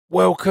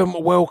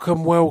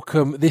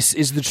Welcome. This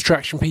is the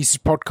Distraction Pieces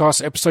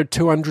podcast, episode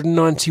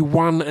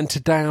 291, and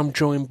today I'm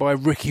joined by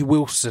Ricky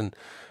Wilson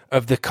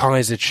of the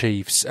Kaiser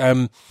Chiefs.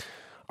 I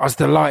was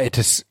delighted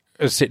to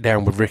sit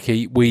down with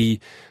Ricky.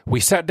 We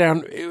sat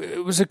down,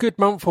 it was a good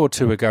month or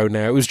two ago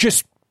now. It was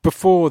just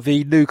before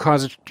the new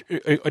Kaiser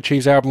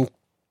Chiefs album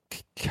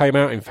came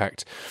out, in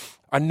fact.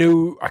 I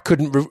knew I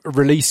couldn't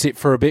release it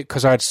for a bit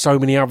because I had so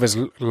many others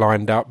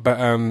lined up, but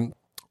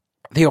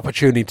the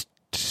opportunity to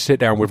sit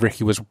down with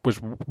Ricky was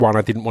one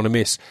I didn't want to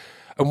miss.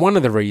 And one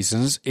of the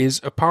reasons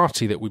is a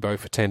party that we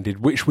both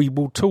attended, which we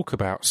will talk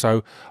about.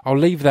 So I'll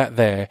leave that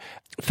there.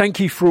 Thank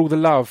you for all the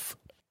love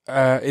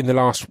in the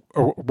last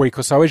week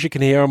or so. As you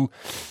can hear,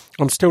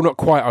 I'm still not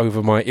quite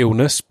over my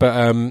illness,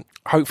 but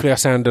hopefully I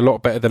sound a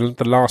lot better than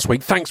last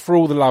week. Thanks for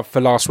all the love for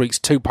last week's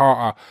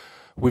two-parter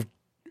with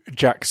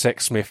Jack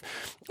Sexsmith.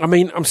 I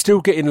mean, I'm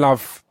still getting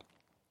love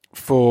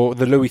for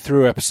the Louis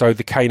Theroux episode,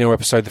 the Kano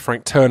episode, the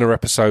Frank Turner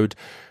episode,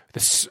 the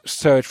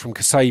Serge from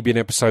Kasabian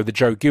episode, the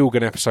Joe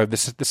Gilgan episode,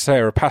 the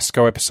Sarah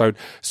Pascoe episode.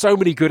 So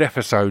many good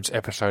episodes,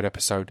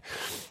 episode.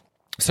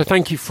 So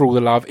thank you for all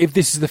the love. If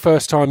this is the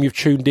first time you've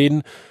tuned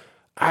in,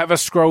 have a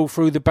scroll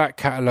through the back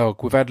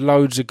catalogue. We've had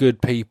loads of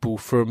good people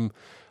from,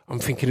 I'm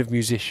thinking of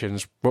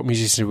musicians. What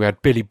musicians we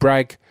had? Billy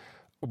Bragg,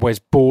 Wes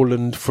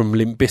Borland from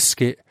Limp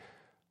Bizkit,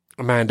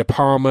 Amanda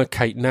Palmer,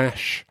 Kate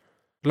Nash.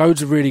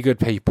 Loads of really good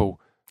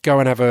people. Go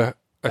and have a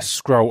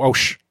scroll. Oh,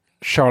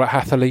 Charlotte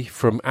Hatherley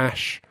from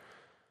Ash.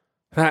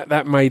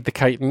 That made the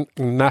Kate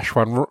Nash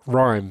one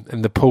rhyme,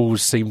 and the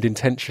pause seemed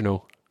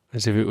intentional,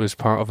 as if it was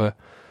part of a...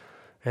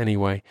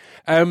 Anyway.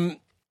 I'll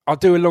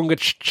do a longer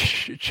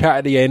chat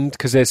at the end,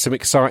 because there's some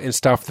exciting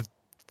stuff.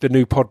 The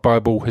new Pod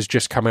Bible has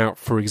just come out,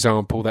 for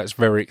example. That's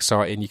very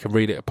exciting. You can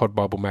read it at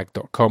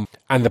podbiblemag.com.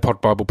 And the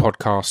Pod Bible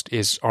podcast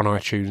is on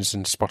iTunes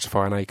and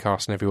Spotify and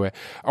Acast and everywhere.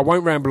 I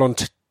won't ramble on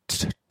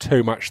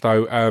too much,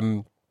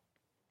 though.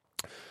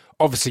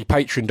 Obviously,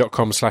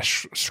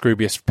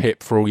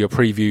 patreon.com/ScroobiusPip for all your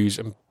previews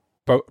and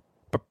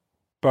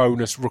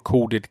bonus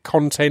recorded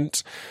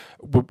content.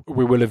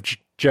 We will have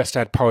just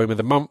had Poem of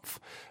the Month.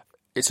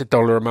 It's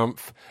 $1 a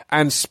month.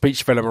 And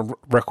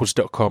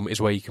speechdevelopmentrecords.com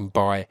is where you can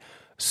buy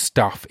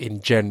stuff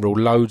in general.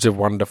 Loads of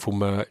wonderful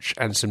merch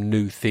and some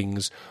new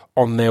things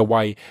on their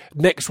way.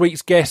 Next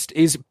week's guest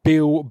is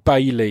Bill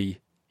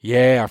Bailey.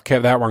 Yeah, I've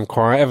kept that one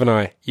quiet, haven't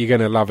I? You're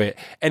going to love it.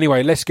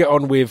 Anyway, let's get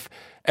on with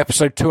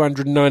episode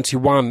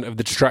 291 of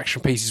the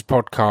Distraction Pieces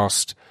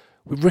podcast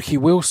with Ricky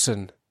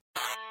Wilson.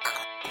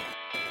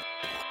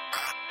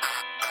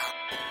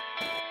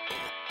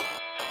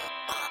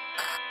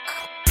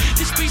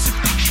 This piece of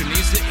fiction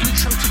is the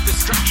intro to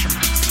Distraction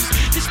Pieces.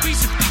 This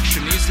piece of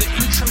fiction is the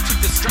intro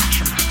to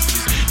Distraction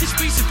Pieces. This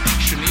piece of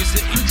fiction is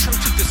the intro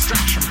to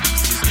Distraction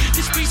Pieces.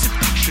 This piece of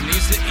fiction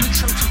is the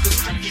intro to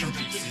Distraction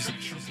Pieces.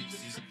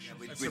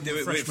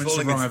 We're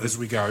falling arrive as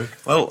we go.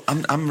 Well,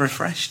 I'm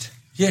refreshed.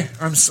 Yeah,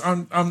 I'm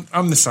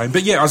the same.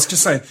 But yeah, I was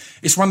just saying,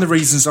 it's one of the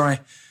reasons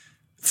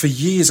for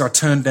years I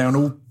turned down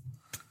all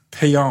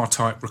PR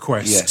type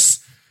requests. Yes.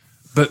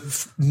 But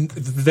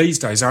these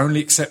days I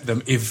only accept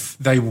them if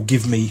they will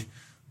give me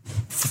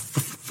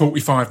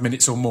 45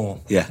 minutes or more.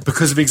 Yeah.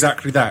 Because of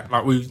exactly that.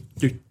 Like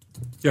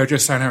you're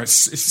just saying how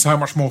it's so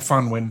much more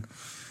fun when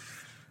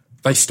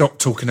they stop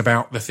talking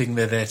about the thing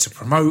they're there to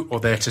promote or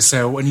there to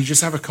sell, and you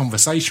just have a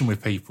conversation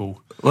with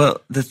people.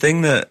 Well, the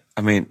thing that,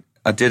 I mean,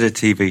 I did a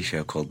TV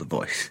show called The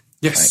Voice.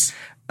 Yes.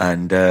 Right?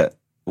 And they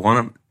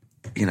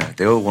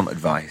all want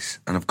advice,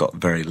 and I've got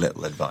very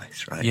little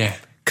advice, right? Yeah.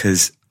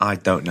 Because I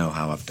don't know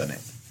how I've done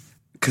it.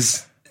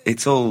 Because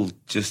it's all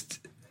just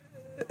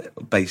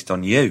based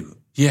on you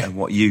and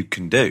what you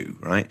can do,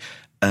 right?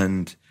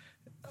 And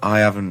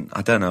I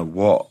don't know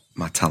what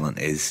my talent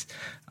is.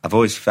 I've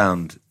always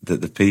found that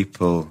the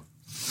people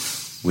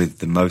with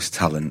the most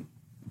talent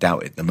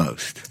doubt it the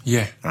most.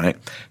 Yeah. Right?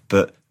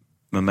 But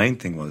my main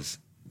thing was,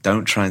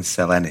 don't try and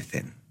sell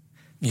anything.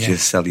 Yeah.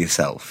 Just sell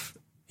yourself.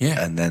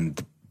 Yeah. And then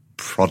the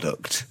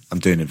product, I'm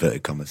doing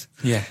inverted commas,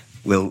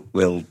 will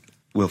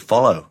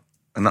follow.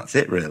 And that's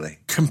it, really.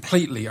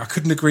 Completely. I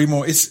couldn't agree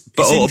more.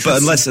 But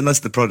unless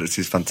the product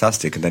is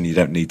fantastic, and then you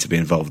don't need to be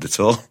involved at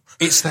all.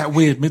 It's that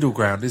weird middle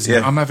ground, isn't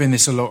it? I'm having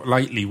this a lot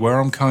lately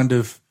where I'm kind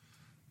of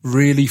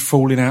really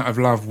falling out of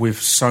love with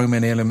so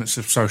many elements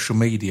of social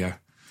media.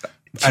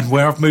 And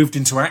where I've moved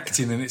into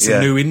acting and it's a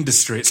new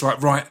industry, it's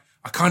like, right,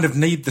 I kind of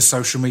need the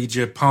social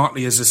media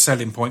partly as a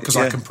selling point because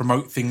I can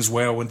promote things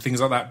well and things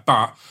like that.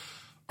 But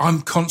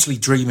I'm constantly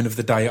dreaming of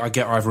the day I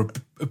get either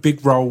a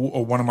big role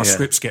or one of my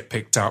scripts get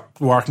picked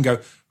up where I can go,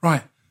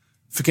 right,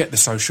 forget the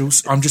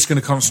socials. I'm just going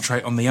to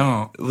concentrate on the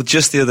art. Well,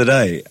 just the other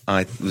day,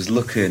 I was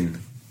looking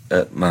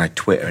at my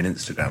Twitter and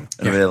Instagram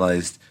and I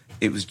realised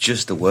it was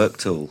just a work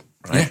tool,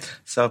 right? Yeah.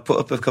 So I put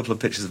up a couple of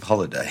pictures of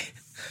holiday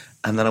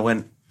and then I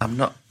went,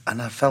 and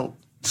I felt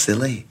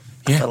silly.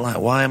 I felt like,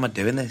 why am I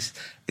doing this?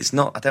 It's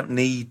not, I don't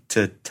need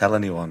to tell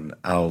anyone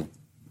how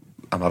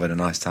I'm having a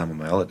nice time on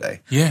my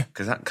holiday. Yeah.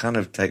 Because that kind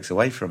of takes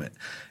away from it.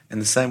 In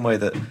the same way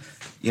that,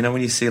 you know,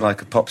 when you see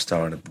like a pop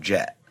star on a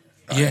jet.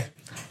 Right? Yeah.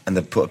 And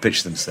they put a picture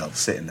of themselves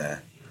sitting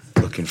there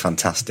looking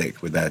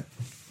fantastic with their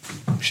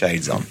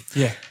shades on.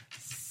 Yeah.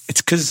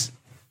 It's because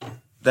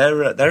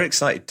they're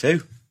excited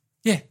too,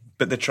 Yeah.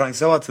 but they're trying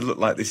so hard to look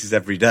like this is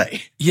every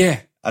day.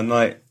 Yeah. And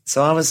like,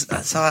 I'm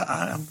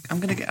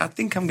gonna get. I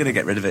think I'm gonna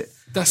get rid of it,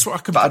 That's what I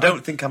could. but I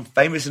don't think I'm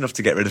famous enough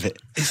to get rid of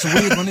it. It's a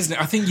weird one, isn't it?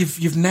 I think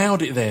you've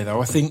nailed it there,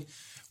 though. I think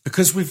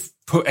because we've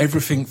put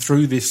everything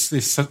through this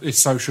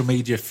social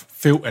media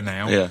filter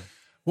now. Yeah.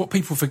 What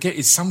people forget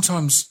is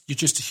sometimes you're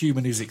just a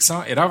human who's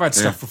excited. I've had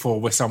stuff before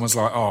where someone's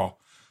like, "Oh,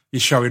 you're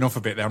showing off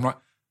a bit there." I'm like,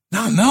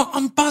 "No, I'm not.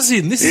 I'm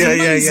buzzing. This is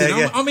amazing.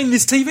 Yeah. I'm in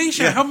this TV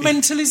show. Yeah. How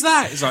mental is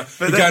that?" It's like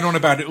you're going on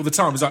about it all the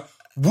time. It's like,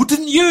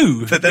 wouldn't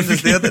you? But then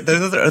there's the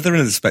other end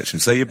of the spectrum.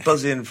 So you're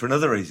buzzing for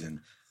another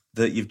reason,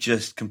 that you've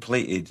just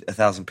completed a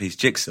 1,000-piece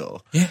jigsaw.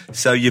 Yeah.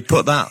 So you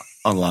put that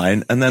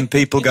online, and then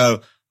people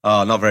go,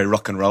 "Oh, not very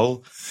rock and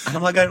roll." And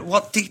I'm like, going,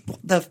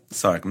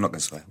 sorry, I'm not going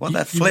to swear. What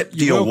the flip do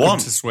you you're welcome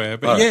want? to swear,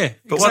 but Right. yeah,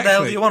 But what the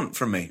hell exactly. do you want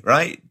from me,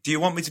 right? Do you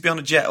want me to be on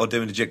a jet or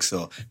doing a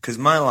jigsaw? Because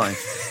my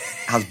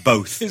life has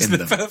both It's in the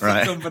them, perfect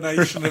right?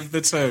 combination of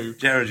the two.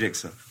 Jet or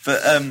jigsaw.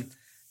 But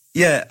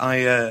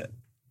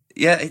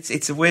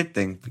it's a weird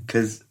thing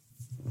because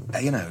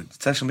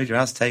social media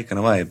has taken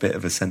away a bit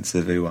of a sense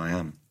of who I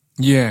am.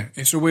 Yeah,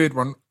 it's a weird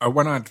one.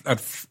 When I'd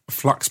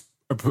Flux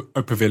a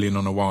Pavilion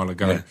on a while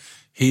ago,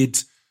 he'd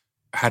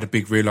had a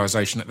big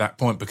realisation at that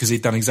point because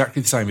he'd done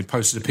exactly the same. He'd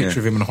posted a picture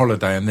of him on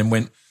holiday and then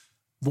went,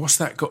 "What's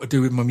that got to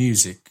do with my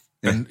music?"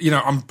 Yeah. And,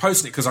 I'm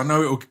posting it because I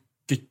know it'll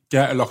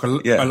get a lot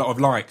of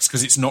likes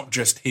because it's not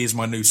just, here's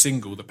my new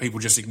single that people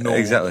just ignore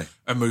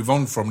and move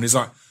on from. And he's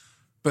like,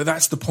 but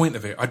that's the point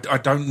of it. I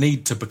don't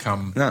need to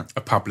become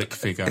a public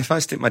figure. If I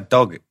stick my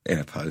dog in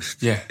a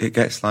post, it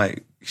gets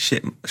like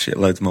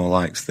shitloads more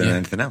likes than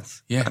anything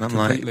else. Yeah, and I'm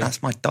completely. like,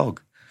 that's my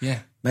dog. Yeah.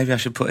 Maybe I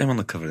should put him on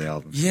the cover of the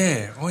album.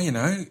 Yeah,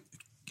 well,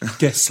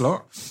 guest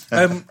slot.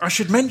 I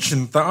should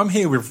mention that I'm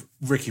here with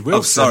Ricky Wilson.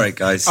 Oh, sorry,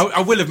 guys.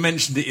 I will have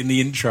mentioned it in the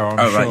intro,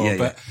 I'm sure. Right,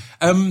 but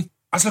I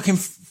was looking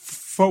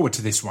forward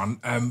to this one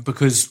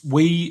because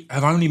we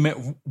have only met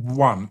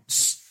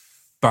once,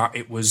 but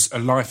it was a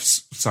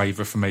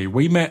lifesaver for me.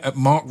 We met at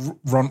Mark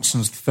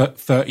Ronson's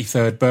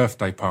 33rd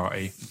birthday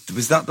party.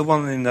 Was that the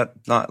one in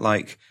that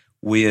like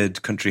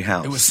weird country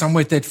house? It was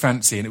somewhere dead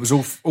fancy, and it was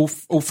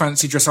all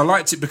fancy dress. I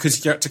liked it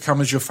because you had to come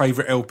as your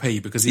favourite LP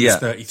because he was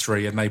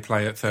 33 and they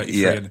play at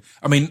 33. Yeah. And,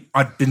 I mean,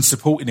 I'd been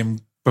supporting him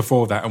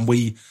before that, and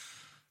we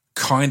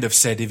kind of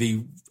said if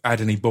he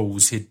had any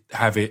balls, he'd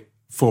have it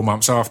 4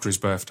 months after his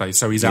birthday.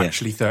 So he's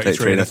actually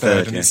 33 and a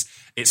third, and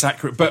it's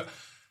accurate. But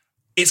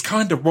it's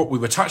kind of what we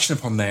were touching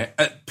upon there,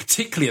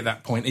 particularly at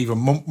that point, even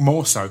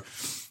more so.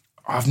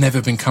 I've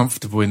never been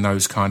comfortable in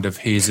those kind of,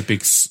 here's a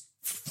big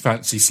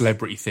fancy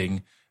celebrity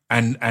thing.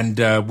 And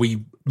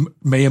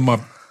me and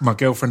my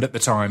girlfriend at the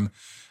time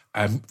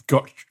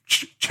got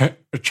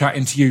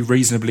chatting to you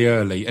reasonably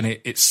early, and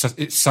it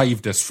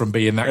saved us from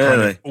being that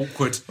kind of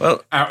awkward,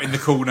 out in the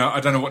corner. I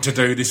don't know what to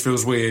do. This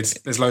feels weird.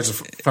 There's loads of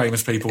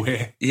famous people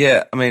here.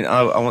 Yeah, I mean,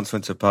 I once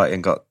went to a party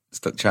and got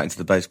stuck chatting to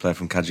the bass player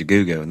from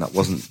Kajagoogoo, and that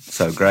wasn't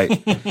so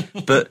great.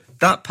 But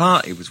that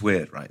party was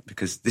weird, right?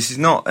 Because this is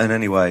not in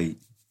any way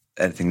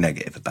anything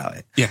negative about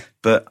it. Yeah.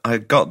 But I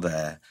got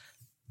there,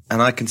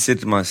 and I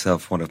considered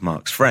myself one of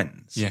Mark's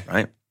friends. Yeah.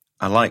 Right.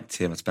 I liked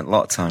him. I spent a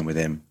lot of time with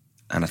him,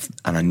 and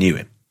I knew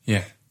him.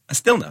 Yeah. I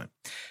still know him.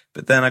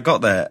 But then I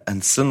got there,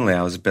 and suddenly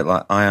I was a bit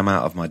like, I am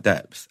out of my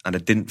depth, and I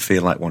didn't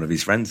feel like one of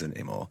his friends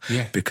anymore.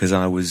 Yeah. Because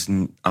I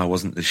wasn't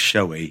as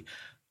showy,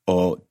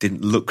 or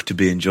didn't look to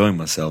be enjoying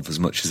myself as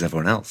much as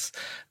everyone else,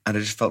 and I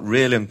just felt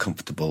really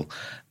uncomfortable.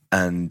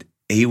 And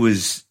he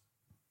was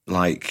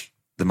like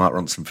the Mark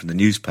Ronson from the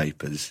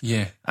newspapers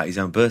at his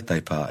own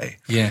birthday party.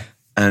 Yeah.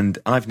 And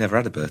I've never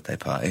had a birthday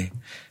party.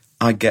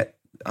 I get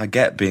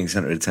being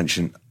centre of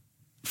attention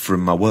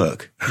from my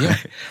work. Yeah,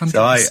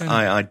 So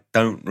I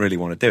don't really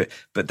want to do it.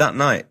 But that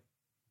night,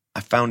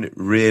 I found it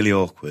really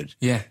awkward.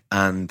 Yeah.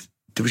 And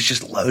there was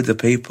just loads of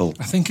people.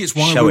 I think it's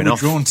why showing we were off.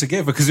 drawn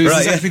together, because it was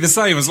exactly the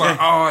same. I was like,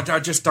 I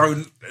just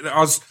don't. I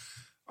was,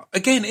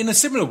 again, in a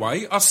similar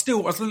way, I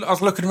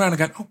was looking around and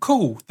going, oh,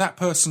 cool, that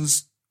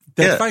person's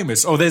dead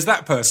famous. Oh, there's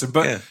that person.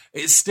 But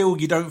it's still,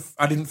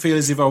 I didn't feel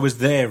as if I was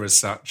there as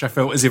such. I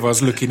felt as if I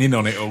was looking in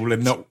on it all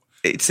and not.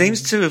 It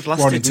seems to have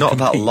lasted not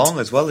that long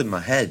as well in my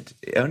head.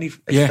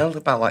 It felt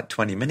about like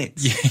 20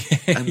 minutes.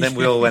 Yeah. And then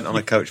we all went on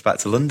a coach back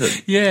to London.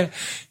 Yeah,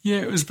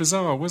 it was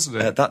bizarre, wasn't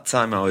it? At that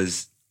time, I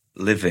was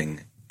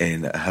living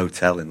in a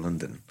hotel in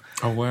London.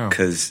 Oh, wow.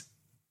 Because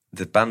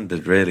the band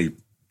had really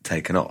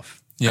taken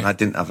off. Yeah. And I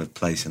didn't have a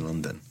place in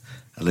London.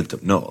 I lived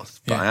up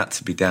north, but I had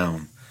to be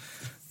down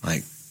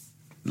like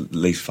at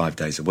least 5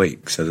 days a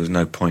week. So there was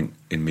no point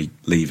in me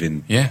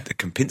leaving the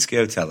Kempinski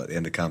Hotel at the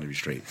end of Carnaby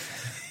Street,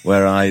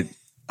 where I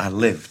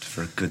lived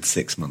for a good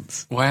 6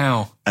 months.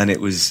 Wow. And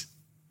it was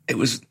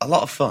a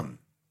lot of fun,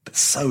 but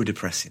so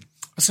depressing.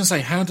 I was going to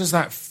say, how does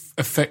that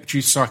affect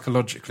you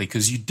psychologically?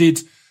 Because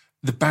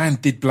the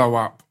band did blow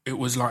up. It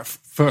was like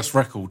first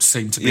record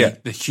seemed to be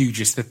the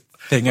hugest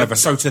thing ever.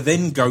 So to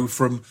then go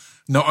from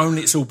not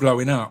only it's all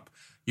blowing up,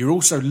 you're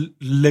also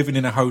living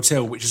in a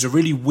hotel, which is a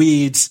really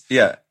weird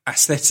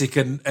aesthetic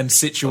and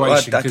situation. Well,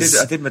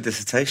 I did my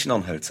dissertation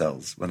on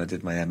hotels when I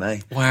did my MA.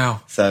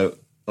 Wow. So,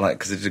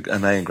 because I did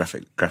an MA in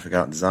graphic art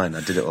and design,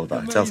 I did it all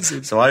about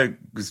hotels. So I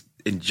was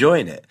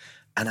enjoying it,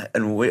 and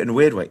in a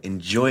weird way,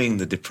 enjoying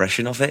the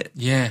depression of it.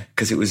 Yeah.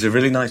 Because it was a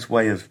really nice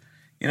way of,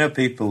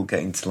 people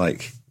getting to,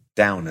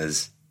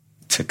 downers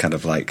to kind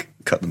of,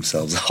 cut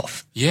themselves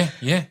off. Yeah,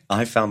 yeah.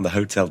 I found the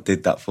hotel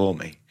did that for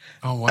me.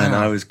 Oh, wow. And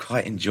I was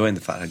quite enjoying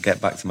the fact I'd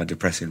get back to my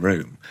depressing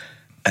room,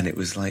 and it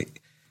was I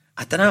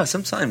don't know,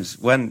 sometimes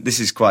when, this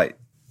is quite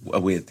a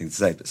weird thing to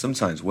say, but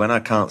sometimes when I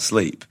can't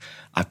sleep,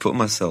 I put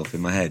myself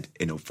in my head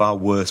in a far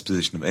worse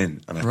position I'm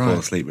in, and I fall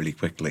asleep really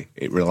quickly.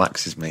 It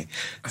relaxes me.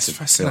 That's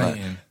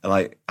fascinating.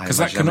 Because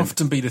that can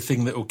often be the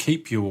thing that will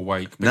keep you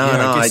awake. But no,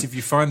 I guess if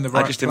you find the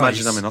right I just place,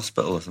 imagine I'm in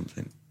hospital or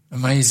something.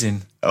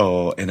 Amazing.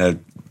 Or in a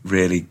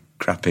really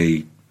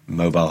crappy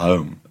mobile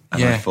home,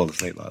 and I fall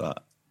asleep like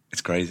that.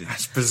 It's crazy.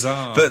 That's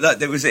bizarre.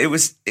 But it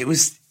was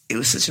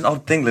such an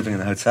odd thing living in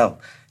a hotel,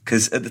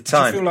 because at the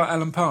time, do you feel like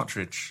Alan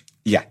Partridge?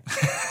 Yeah.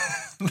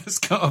 That's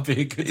got to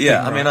be a good thing,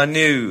 I mean, I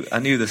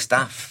knew the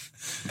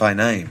staff by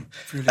name.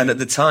 Brilliant. And at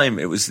the time,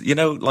 it was, in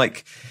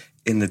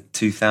the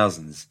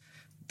 2000s,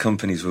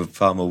 companies were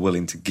far more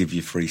willing to give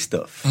you free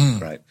stuff,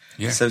 right?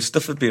 Yeah. So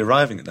stuff would be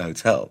arriving at the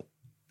hotel.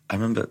 I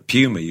remember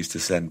Puma used to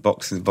send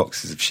boxes and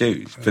boxes of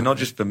shoes, but not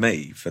just for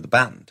me, for the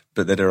band,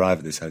 but they'd arrive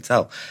at this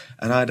hotel.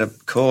 And I had a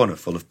corner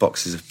full of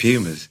boxes of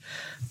Pumas,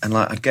 and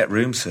I'd get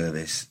room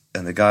service,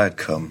 and the guy would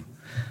come,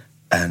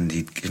 and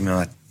he'd give me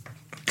my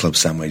club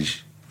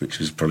sandwich, which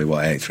was probably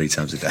what I ate 3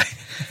 times a day.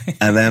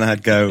 And then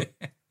I'd go,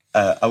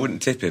 I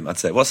wouldn't tip him. I'd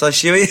say, what size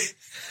shoe are you?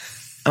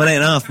 I'm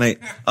an 8.5, mate.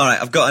 All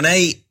right, I've got an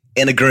 8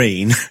 in a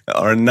green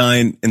or a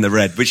 9 in the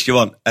red. Which do you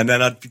want? And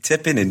then I'd be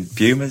tipping in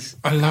Pumas.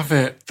 I love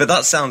it. But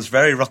that sounds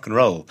very rock and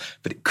roll,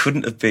 but it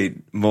couldn't have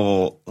been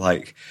more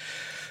get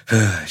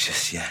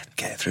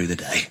through the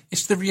day.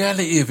 It's the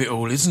reality of it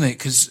all, isn't it?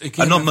 Because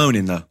I'm not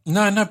moaning, though.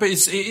 No, but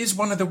it is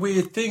one of the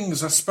weird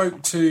things.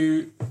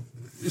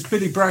 It's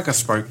Billy Bragg I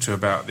spoke to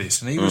about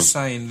this, and he was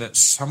saying that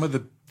some of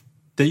the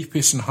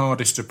deepest and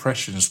hardest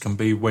depressions can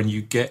be when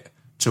you get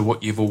to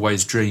what you've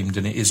always dreamed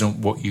and it isn't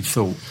what you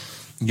thought.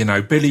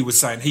 Billy was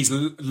saying he's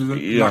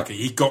lucky.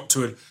 He got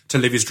to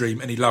live his dream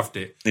and he loved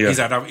it. Yeah.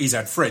 He's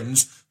had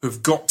friends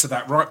who've got to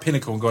that right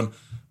pinnacle and gone,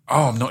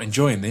 oh, I'm not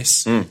enjoying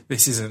this.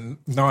 This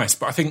isn't nice.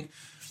 But I think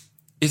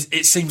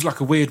it seems like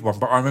a weird one.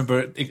 But I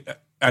remember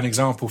an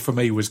example for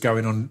me was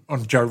going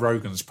on Joe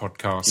Rogan's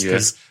podcast,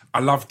 because I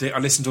loved it. I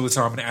listened all the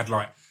time, and it had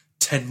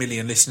 10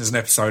 million listeners an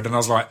episode, and I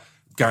was like,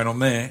 going on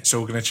there, it's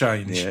all going to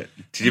change. Yeah.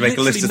 Did you make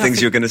a list of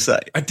things you were going to say?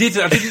 I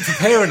didn't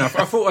prepare enough.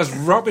 I thought I was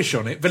rubbish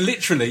on it, but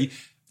literally,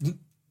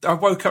 I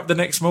woke up the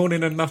next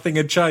morning and nothing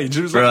had changed.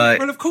 It was like,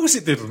 well, of course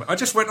it didn't. I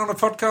just went on a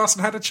podcast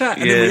and had a chat,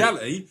 and in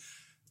reality,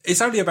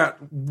 it's only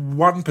about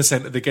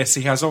 1% of the guests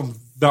he has on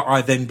that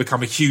I then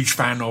become a huge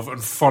fan of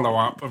and follow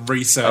up and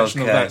research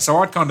and all that.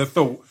 So I kind of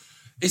thought,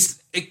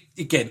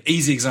 again,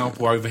 easy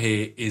example over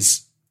here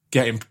is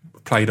getting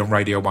played on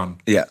Radio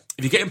 1. Yeah.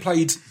 If you're getting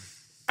played,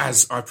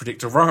 as I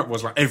predicted, right,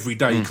 was every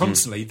day,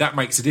 constantly, that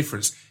makes a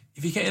difference.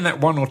 If you're getting that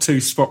 1 or 2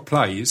 spot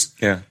plays,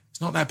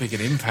 it's not that big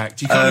an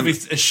impact. You can't really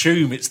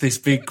assume it's this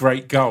big,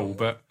 great goal.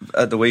 But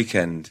at the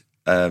weekend,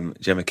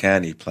 Gemma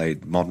Kearney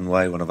played Modern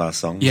Way, one of our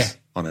songs,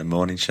 on her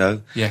morning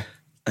show. Yeah.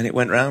 And it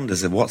went round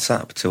as a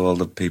WhatsApp to all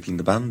the people in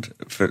the band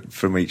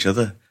from each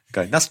other,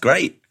 going, that's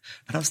great.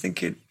 And I was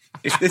thinking,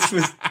 if this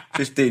was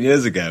 15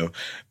 years ago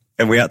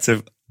and we had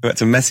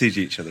to message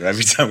each other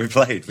every time we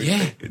played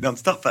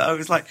non-stop, but I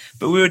was like,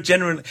 but we were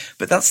genuinely,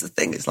 but that's the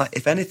thing, it's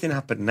if anything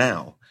happened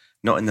now,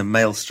 not in the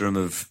maelstrom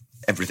of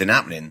everything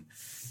happening,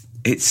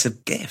 it's a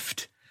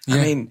gift. I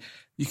mean,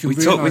 we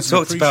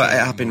talked about it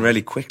happening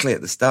really quickly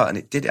at the start, and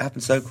it did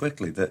happen so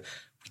quickly that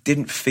we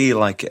didn't feel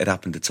like it had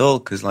happened at all,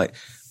 because we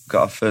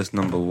got our first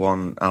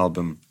 #1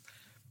 album.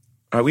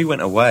 Right, we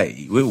went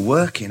away, we were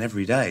working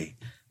every day,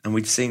 and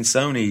we'd seen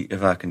so many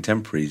of our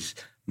contemporaries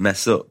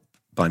mess up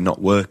by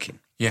not working.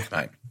 Yeah.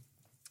 Right.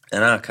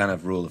 And our kind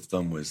of rule of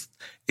thumb was,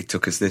 it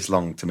took us this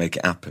long to make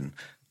it happen,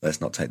 let's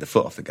not take the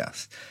foot off the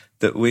gas,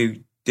 that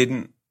we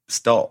didn't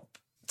stop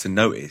to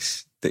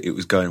notice that it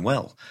was going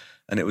well.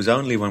 And it was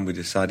only when we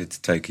decided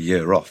to take a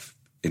year off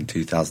in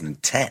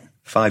 2010,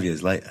 5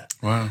 years later,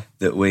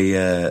 that we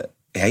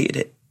hated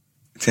it.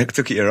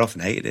 Took a year off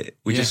and hated it.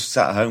 We just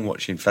sat at home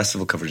watching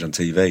festival coverage on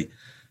TV,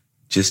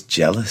 just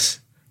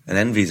jealous. And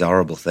envy's a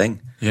horrible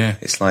thing. Yeah.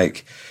 It's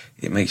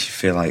it makes you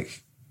feel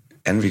like,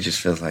 envy just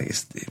feels like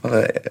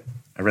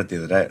I read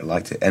the other day, I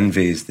liked it.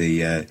 Envy is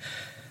the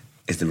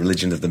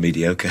religion of the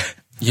mediocre.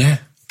 Yeah.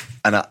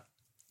 And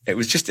it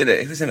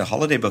was in a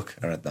holiday book.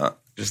 I read that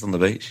just on the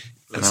beach.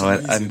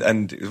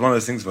 And it was one of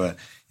those things where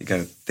you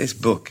go, this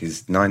book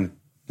is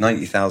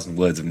 90,000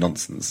 words of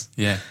nonsense.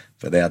 Yeah.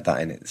 But they had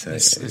that in it, so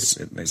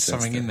it made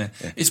something sense in there.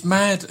 Yeah. It's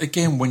mad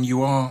again when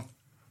you are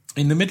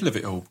in the middle of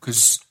it all,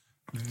 because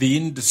the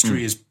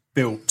industry is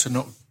built to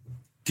not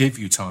give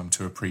you time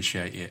to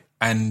appreciate it,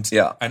 and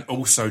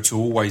also to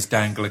always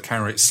dangle a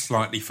carrot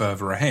slightly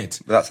further ahead.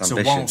 But that's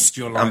ambition. So whilst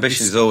you're like,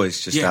 ambition is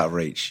always just out of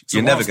reach. So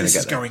you're never going to get this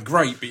is there. going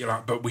great, but you're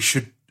like, but we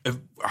should.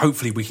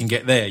 Hopefully, we can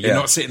get there. You're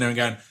not sitting there and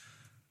going,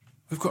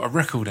 "We've got a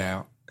record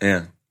out."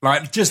 Yeah.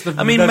 Like just the.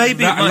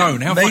 Maybe that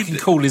alone. How fucking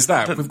cool is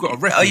that? But, we've got a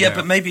record. Oh yeah, out.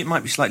 but maybe it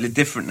might be slightly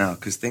different now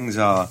because things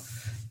are.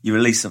 You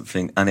release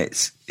something and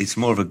it's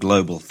more of a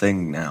global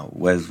thing now.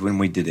 Whereas when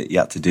we did it, you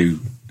had to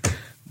do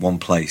one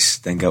place,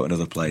 then go to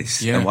another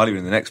place, and while you're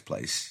in the next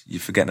place,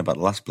 you're forgetting about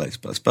the last place.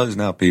 But I suppose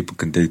now people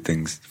can do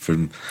things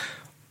from,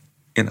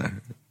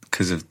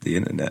 because of the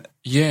internet.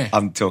 Yeah,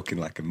 I'm talking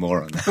like a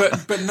moron.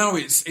 But no,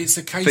 it's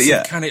a case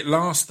of can it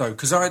last though?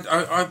 Because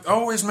I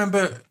always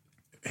remember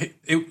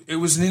it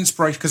was an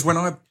inspiration because when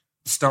I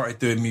started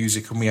doing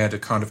music and we had a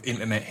kind of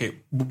internet hit,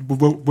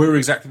 we were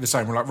exactly the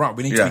same. We're like, right,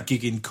 we need to be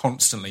gigging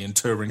constantly and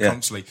touring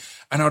constantly.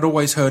 And I'd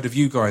always heard of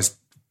you guys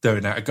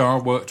doing that. A guy I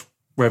worked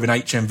with in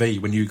HMV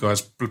when you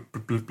guys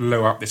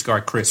blew up, this guy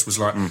Chris was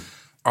like,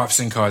 I've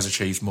seen Kaiser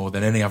Chiefs more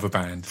than any other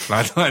band.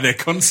 Like they're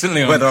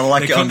constantly on. Whether I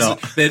like it or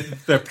not.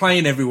 They're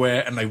playing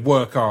everywhere and they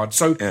work hard.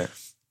 So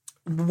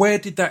where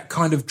did that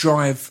kind of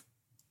drive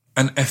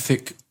and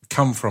ethic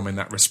come from in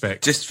that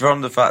respect? Just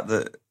from the fact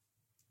that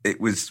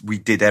we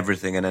did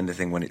everything and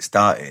anything when it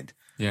started.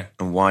 Yeah.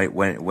 And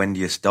when do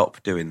you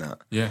stop doing that?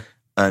 Yeah.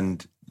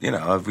 And,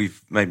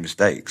 we've made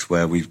mistakes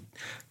where we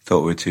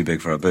thought we were too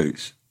big for our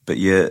boots. But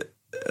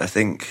I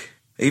think,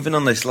 even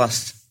on this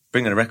last,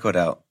 bringing a record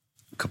out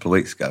a couple of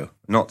weeks ago,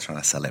 not trying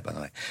to sell it, by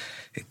the way,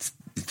 it's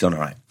done all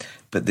right.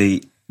 But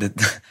the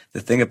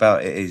thing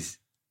about it is,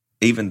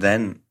 even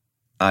then,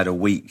 I had a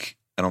week,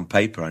 and on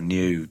paper I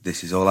knew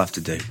this is all I have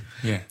to do.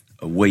 Yeah.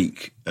 A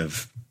week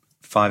of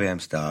 5 a.m.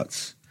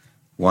 starts,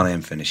 1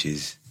 a.m.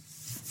 finishes,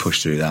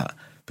 push through that.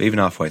 But even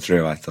halfway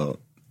through, I thought,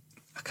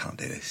 I can't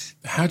do this.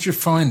 How'd you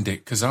find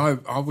it? Because I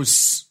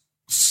was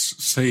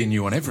seeing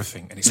you on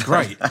everything, and it's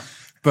great.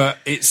 But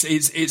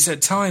it's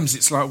at times,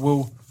 it's like,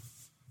 well,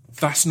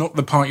 that's not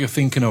the part you're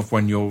thinking of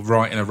when you're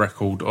writing a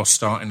record or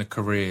starting a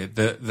career.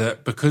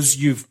 That because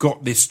you've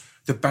got this,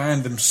 the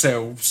band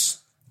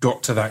themselves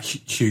got to that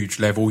huge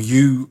level.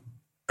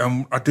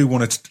 I do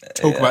want to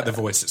talk about The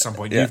Voice at some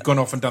point. You've gone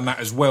off and done that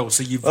as well.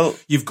 So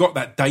you've got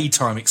that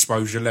daytime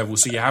exposure level.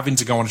 So you're having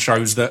to go on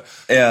shows that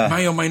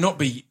may or may not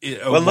be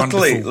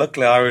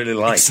luckily I really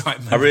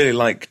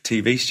like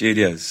TV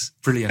studios.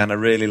 Brilliant. And I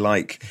really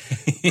like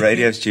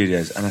radio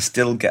studios, and I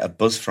still get a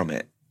buzz from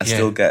it. I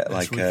still get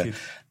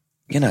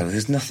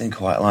there's nothing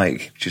quite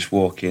like just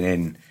walking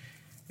in,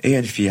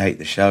 even if you hate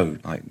the show,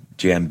 like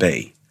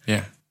GMB.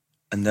 Yeah.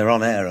 And they're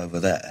on air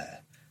over there.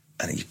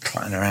 And you're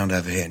clatting around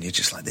over here, and you're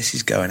just like, this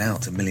is going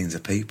out to millions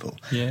of people.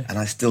 Yeah. And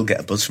I still get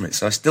a buzz from it.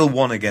 So I still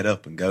want to get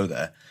up and go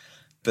there.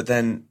 But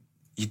then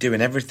you're doing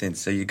everything.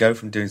 So you go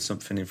from doing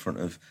something in front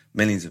of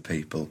millions of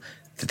people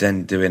to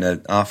then doing a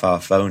half-hour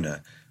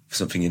phoner for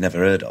something you never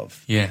heard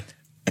of. Yeah.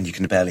 And you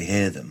can barely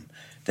hear them.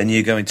 Then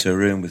you go into a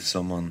room with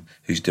someone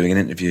who's doing an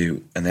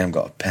interview and they haven't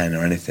got a pen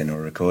or anything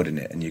or recording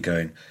it, and you're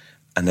going,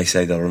 and they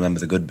say they'll remember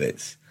the good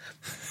bits.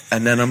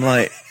 And then I'm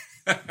like...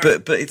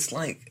 But it's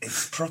like,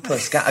 it's proper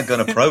scattergun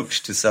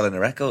approach to selling a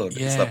record.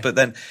 Yeah. It's like, but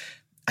then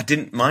I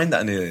didn't mind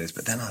that in the early years,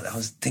 but then I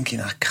was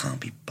thinking, I can't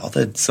be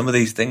bothered. Some of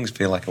these things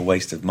feel like a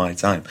waste of my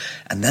time.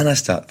 And then I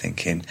start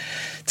thinking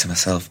to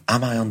myself,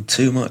 am I on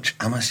too much?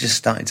 Am I just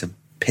starting to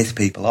piss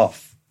people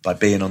off by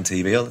being on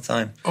TV all the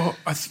time? Oh,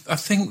 I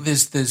think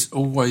there's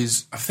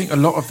always, I think a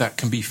lot of that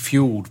can be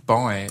fueled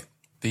by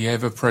the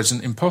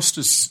ever-present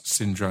imposter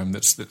syndrome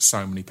that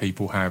so many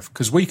people have.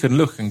 Because we can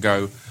look and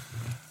go,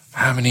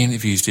 how many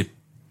interviews did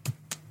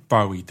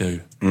Bowie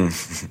do?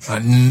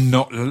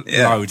 Not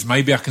loads.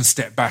 Maybe I can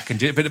step back and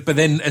do it. But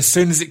then as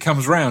soon as it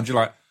comes round, you're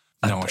like,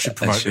 no, I should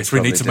promote this. We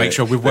need to make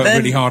sure we've worked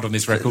really hard on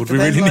this record. We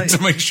really need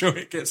to make sure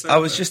it gets out. I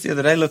was just the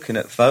other day looking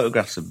at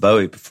photographs of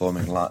Bowie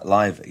performing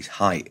live at his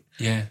height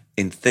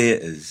in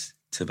theatres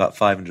to about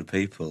 500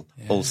 people,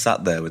 all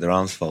sat there with their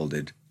arms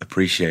folded,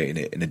 appreciating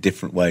it in a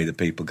different way than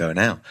people go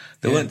now.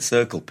 There weren't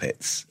circle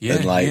pits.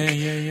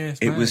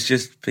 It was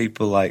just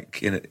people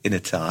like in a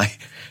tie.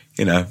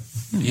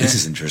 This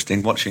is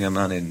interesting, watching a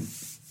man in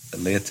a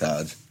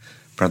leotard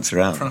prance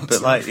around.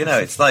 But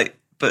it's like,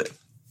 but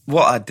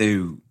what I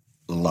do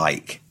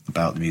like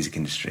about the music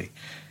industry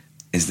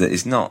is that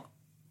it's not,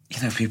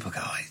 people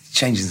go, it's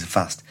changing so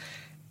fast.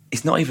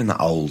 It's not even that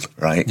old,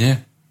 right? Yeah.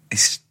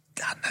 It's,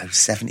 I don't know,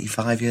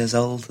 75 years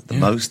old at the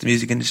most, the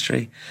music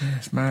industry. Yeah,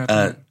 it's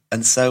mad.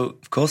 And so,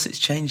 of course, it's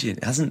changing.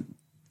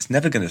 It's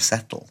never going to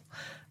settle.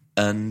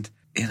 And,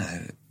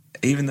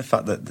 even the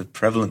fact that the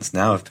prevalence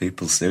now of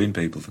people suing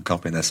people for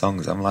copying their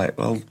songs, I'm like,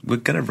 well, we're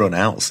going to run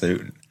out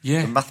soon.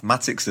 Yeah. The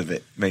mathematics of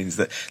it means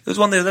that... There was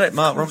one the other day,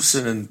 Mark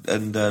Ronson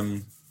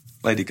and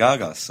Lady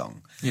Gaga's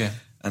song. Yeah.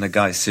 And a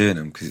guy suing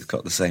him because it's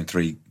got the same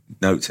 3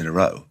 notes in a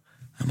row.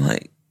 I'm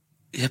like,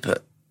 yeah,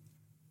 but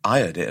I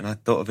heard it and I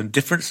thought of a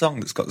different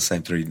song that's got the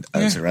same 3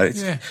 notes in a row.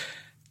 Yeah.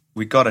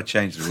 We've got to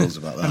change the rules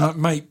about that.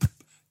 And mate,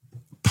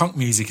 punk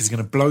music is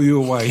going to blow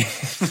you away.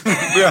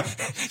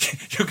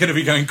 You're going to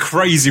be going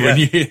crazy when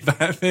you hear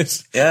that.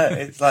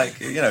 It's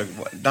like,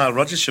 Nile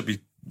Rodgers should be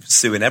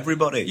suing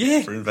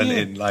everybody for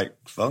inventing like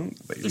funk,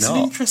 but he's it's not.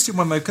 an interesting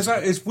one though, because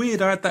it's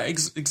weird. I had that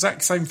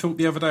exact same thought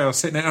the other day. I was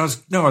sitting there,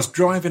 I was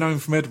driving home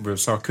from Edinburgh,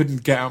 so I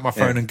couldn't get out my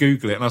phone and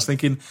Google it, and I was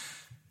thinking,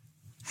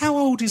 how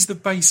old is the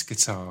bass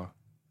guitar?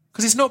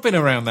 Because it's not been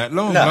around that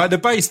long. No. Like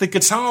the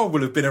guitar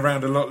will have been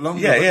around a lot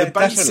longer. Yeah, but the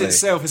bass definitely.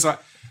 itself is like,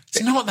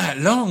 it's not that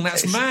long.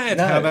 That's mad.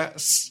 How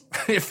that's.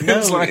 It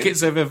feels like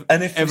it's ever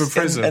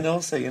present. And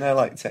also,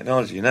 like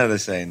technology. They're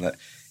saying that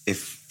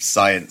if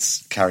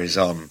science carries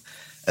on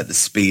at the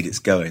speed it's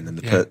going, then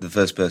the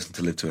first person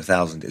to live to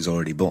 1,000 is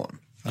already born,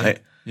 right?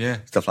 Yeah.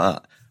 Stuff like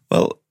that.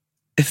 Well,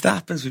 if that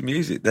happens with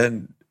music,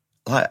 then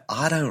like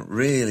I don't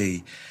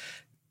really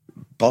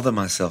bother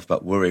myself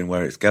about worrying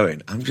where it's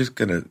going. I'm just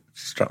going to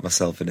strap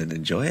myself in and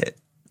enjoy it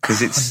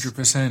because it's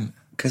 100%.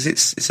 Because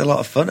it's a lot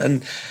of fun,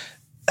 and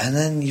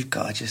then you've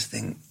got to just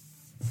think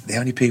the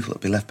only people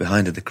that'll be left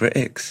behind are the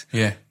critics.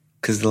 Yeah.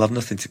 Because they'll have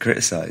nothing to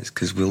criticise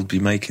because we'll be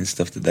making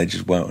stuff that they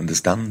just won't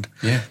understand.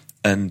 Yeah.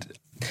 And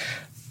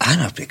I'm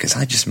happy because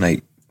I just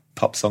make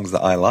pop songs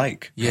that I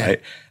like,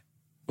 right?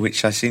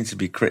 Which I seem to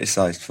be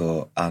criticised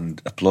for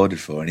and applauded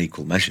for in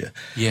equal measure.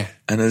 Yeah.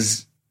 And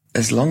as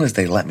long as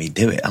they let me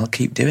do it, I'll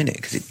keep doing it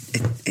because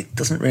it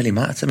doesn't really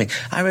matter to me.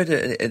 I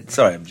read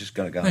sorry, I'm just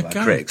going to go on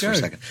about critics for a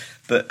second.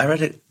 But I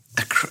read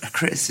a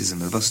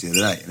criticism of us the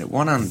other day, and at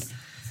one hand,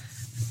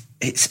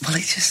 it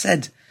just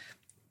said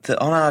that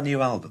on our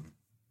new album,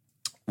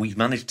 we've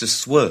managed to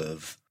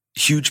swerve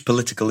huge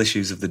political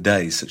issues of the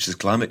day, such as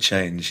climate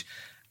change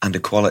and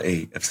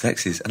equality of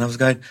sexes. And I was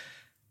going,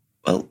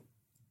 well,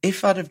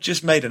 if I'd have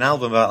just made an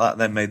album about that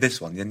and then made this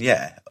one, then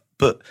yeah.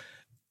 But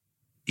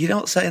you're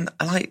not saying,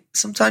 like,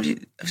 sometimes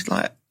it's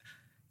like,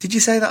 did you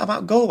say that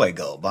about Galway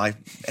Girl by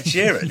Ed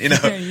Sheeran?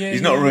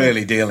 He's not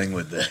really dealing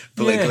with the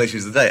political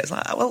issues of the day. It's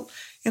like, well,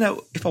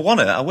 if I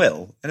want it, I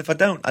will. And if I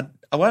don't,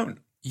 I won't.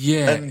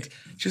 Yeah. And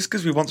just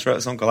because we once wrote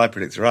a song called I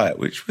Predict a Riot,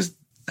 which was,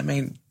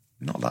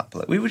 not that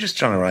political. We were just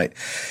trying to write,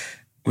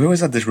 we always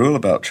had this rule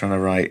about trying to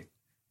write.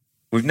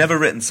 We've never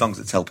written songs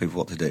that tell people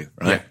what to do,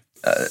 right?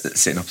 Yeah.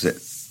 Sitting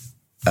opposite,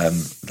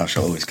 Thou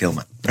Shalt Always Kill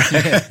Me.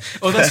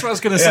 Well, that's what I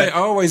was going to say. I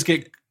always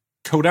get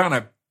called out on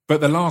it,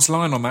 but the last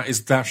line on that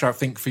is Thou Shalt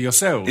Think for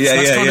Yourselves.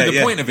 That's kind of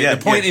the point of it.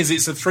 The point is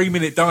it's a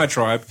 3-minute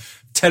diatribe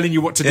telling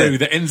you what to do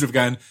that ends with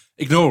going,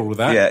 ignore all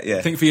that,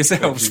 think for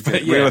yourselves.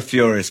 But we were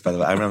furious, by the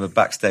way. I remember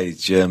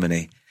backstage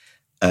Germany,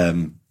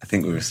 I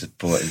think we were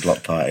supporting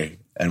Block Party,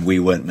 and we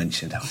weren't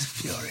mentioned. I was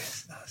furious.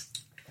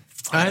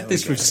 I had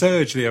this with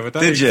Serge the other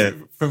day. Did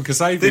you? From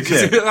Kasabian. Did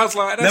you? I was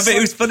like, but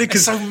it was funny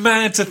because it's so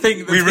mad to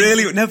think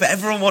that but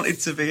everyone wanted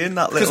to be in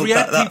that little. Because we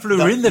had people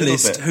who were in the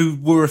list who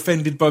were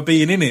offended by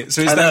being in it.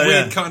 So it's that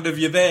weird kind of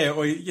you're there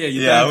or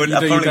you don't.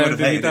 I probably would have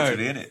hated it to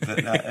be in it.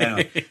 But no,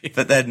 anyway.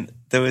 But then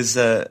there was,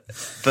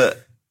 because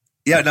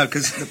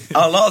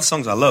a lot of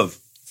songs I love,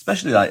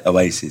 especially like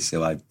Oasis,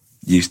 who I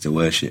used to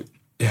worship.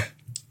 Yeah.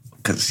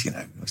 Because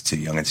I was too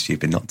young and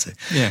stupid not to.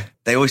 Yeah.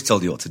 They always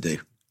told you what to do.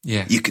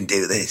 Yeah. You can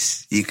do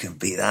this. You can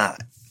be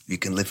that. You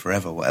can live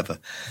forever, whatever.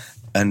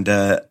 And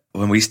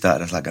when we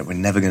started, I was like, we're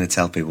never going to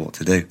tell people what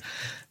to do.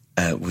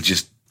 We'll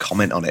just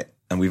comment on it.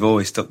 And we've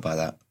always stuck by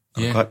that.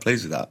 I'm quite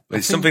pleased with that. But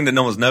it's something that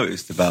no one's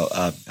noticed about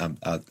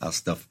our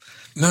stuff.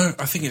 No,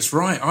 I think it's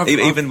right.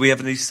 Even we have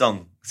a new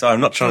song. Sorry,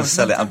 I'm not trying to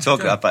sell it. I'm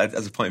talking about it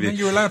as a point of view. No,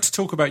 you're allowed to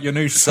talk about your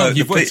new song.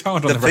 You've worked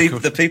hard on the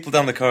record. The people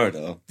down the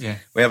corridor. Yeah.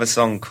 We have a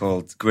song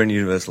called Green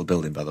Universal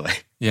Building, by the way.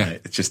 Yeah.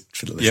 Right? It's just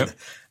for the listener.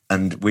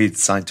 And we'd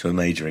signed to a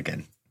major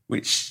again,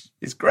 which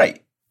is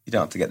great. You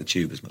don't have to get the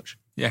tube as much.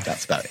 Yeah.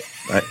 That's about it,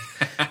 right?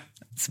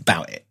 It's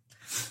about it.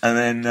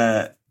 And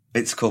then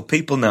it's called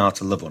People Know How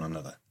to Love One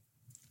Another.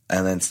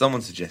 And then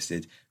someone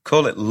suggested,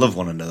 call it Love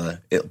One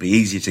Another. It'll be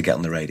easier to get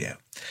on the radio.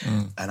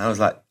 Mm. And I was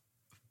like,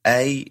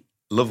 A,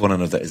 Love One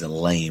Another is a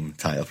lame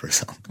title for a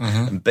song.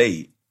 Mm-hmm. And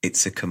B,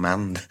 it's a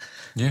command.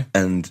 Yeah.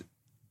 And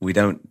we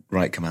don't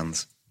write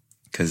commands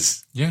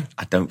because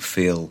I don't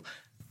feel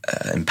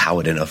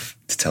empowered enough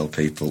to tell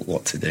people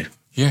what to do.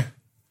 Yeah.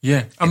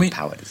 Yeah.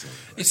 Empowered is all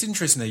right. It's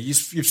interesting. You've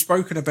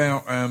spoken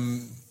about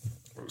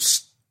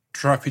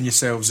strapping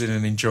yourselves in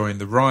and enjoying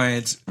the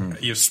ride.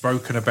 You've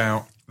spoken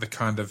about the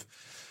kind of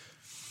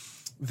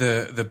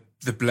the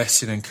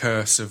blessing and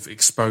curse of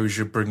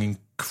exposure bringing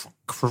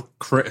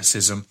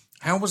criticism.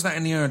 How was that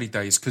in the early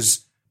days?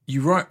 Because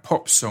you write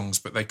pop songs,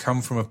 but they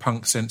come from a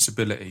punk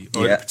sensibility,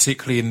 or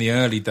particularly in the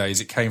early days,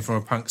 it came from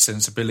a punk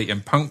sensibility.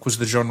 And punk was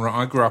the genre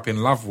I grew up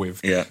in love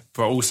with,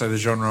 but also the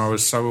genre I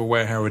was so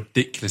aware how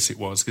ridiculous it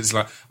was. Because it's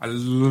like, I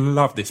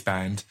love this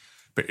band,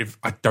 but if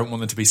I don't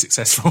want them to be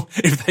successful,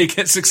 if they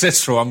get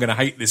successful, I'm going to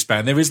hate this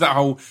band. There is that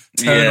whole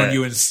turn on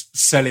you and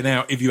selling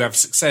out if you have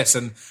success.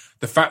 And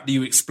the fact that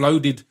you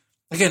exploded,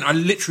 again, I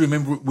literally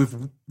remember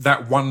with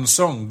that one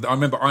song, I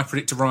remember I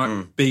Predict a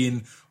Riot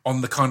being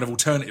on the kind of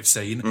alternative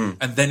scene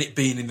and then it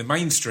being in the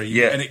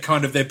mainstream and it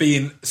kind of there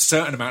being a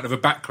certain amount of a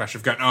backlash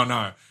of going, oh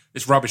no,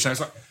 it's rubbish. And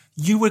it's like,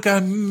 You were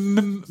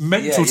going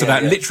mental to Yeah,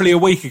 that yeah. literally a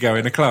week ago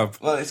in a club.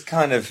 Well, it's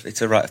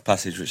a rite of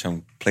passage which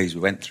I'm pleased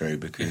we went through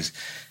because,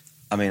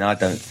 I mean, I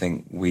don't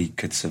think we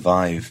could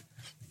survive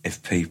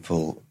if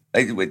people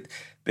with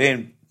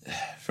being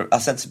for our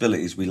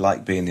sensibilities. We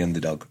like being the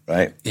underdog,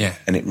 right? Yeah.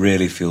 And it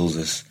really fuels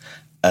us.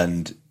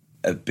 And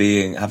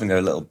having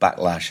a little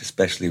backlash,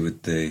 especially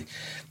with the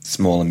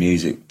smaller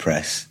music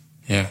press,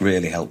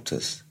 really helped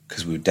us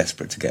because we were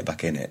desperate to get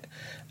back in it.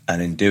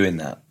 And in doing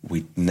that,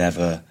 we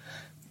never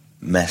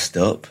messed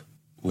up.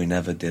 We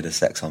never did a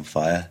Sex on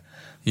Fire.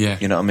 Yeah.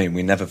 You know what I mean?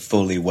 We never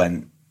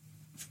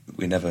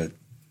we never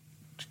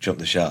jumped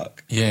the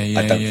shark. Yeah,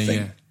 I don't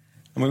think.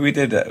 I mean, we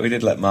did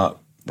let Mark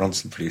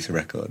Ronson produce a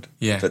record.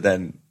 Yeah. But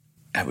then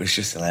it was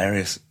just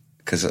hilarious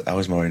because I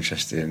was more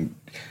interested in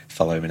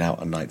following him out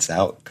on nights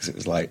out because it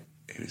was like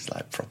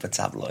proper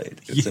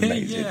tabloid. It was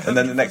amazing. Yeah, and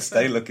then the next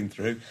day looking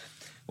through,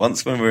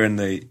 once when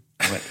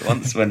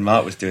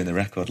Mark was doing the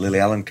record, Lily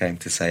Allen came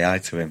to say hi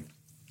to him.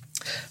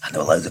 And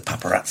there were loads of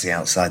paparazzi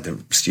outside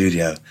the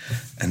studio.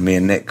 And me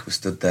and Nick were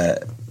stood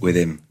there with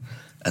him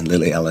and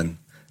Lily Allen.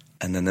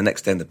 And then the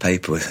next day in the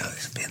paper, it's going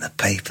to be in the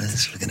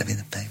papers. We're going to be in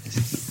the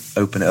papers.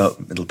 Open it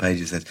up, middle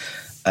page, it says,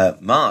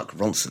 Mark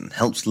Ronson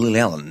helps Lily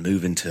Allen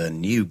move into a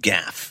new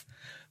gaff,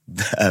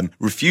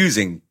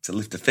 refusing to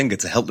lift a finger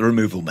to help the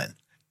removal men.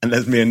 And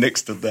there's me and Nick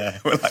stood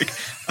there. We're like,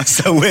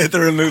 so we're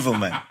the removal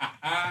men.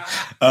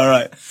 All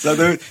right. So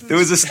there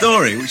was a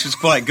story which was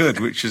quite good,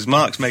 which was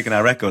Mark's making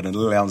our record and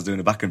Lily Allen's doing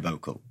a backing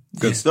vocal.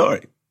 Good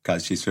story.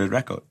 Guys, she's third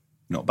record.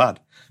 Not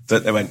bad.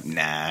 But they went,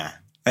 nah,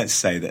 let's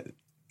say that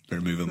the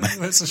removal men.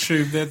 Let's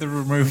assume they're the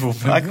removal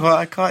men. I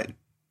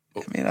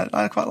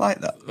quite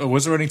like that.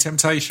 Was there any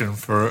temptation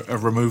for a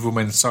removal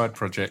men side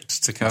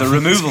project to come? The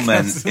Removal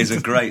Men is a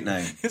great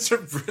name. It's a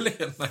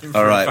brilliant name.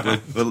 All right,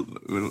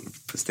 we'll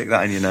stick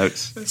that in your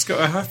notes. It's got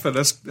to happen.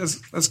 That's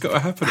got to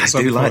happen. I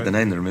do like the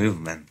name, The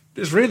Removal Men.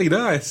 It's really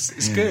nice.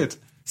 It's good.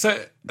 So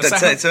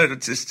just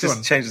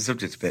change the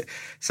subject a bit.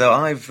 So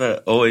I've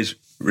always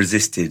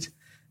resisted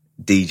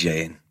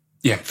DJing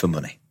for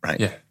money, right?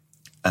 Yeah.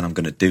 And I'm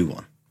going to do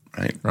one,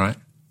 right? Right.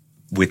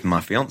 With my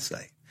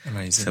fiancée.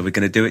 Amazing. So we're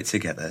going to do it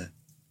together.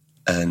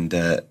 And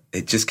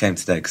it just came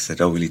today because I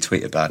said, will you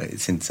tweet about it?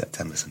 It's in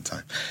September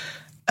sometime.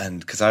 And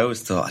because I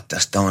always thought, I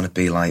just don't want to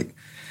be like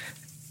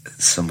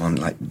someone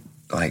like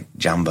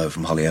Jambo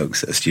from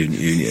Hollyoaks at a student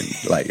union.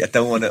 Like, I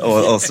don't want to,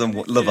 or some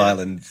Love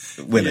Island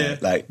winner,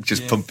 like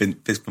just fist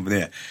pumping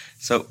the air.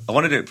 So I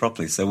want to do it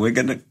properly. So we're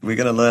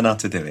gonna learn how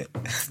to do it,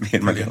 me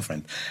and my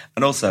girlfriend.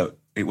 And also,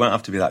 it won't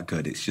have to be that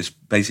good. It's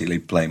just basically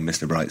playing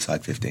Mr.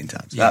 Brightside 15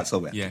 times. That's all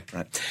we have to do,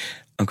 right?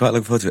 I'm quite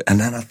looking forward to it. And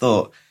then I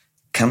thought,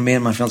 can me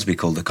and my fiance be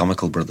called the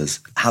Comical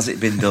Brothers? Has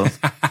it been done?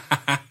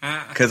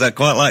 Because I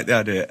quite like the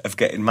idea of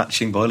getting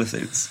matching boiler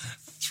suits.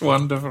 It's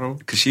wonderful.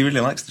 Because she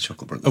really likes the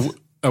Chocolate Brothers.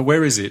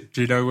 Where is it?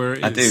 Do you know where it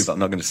is? I do, but I'm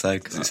not going to say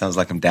because it sounds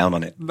like I'm down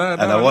on it. No,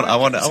 and I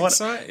want,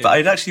 exciting. but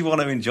I'd actually want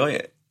to enjoy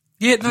it.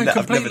 Yeah, no,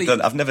 completely.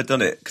 I've never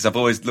done it because I've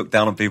always looked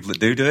down on people that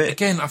do it.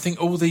 Again, I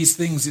think all these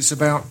things, it's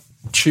about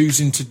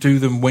choosing to do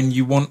them when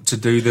you want to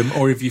do them,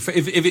 or if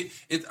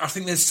I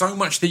think there's so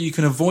much that you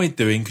can avoid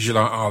doing because you're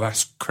like, oh,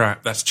 that's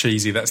crap, that's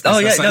cheesy, that's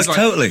this, that's that.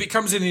 Totally. If it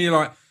comes in and you're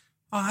like,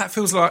 oh, that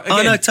feels like,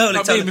 again, no,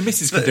 totally. Me and my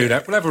missus could do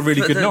that. We'll have a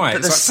really good night.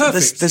 It's like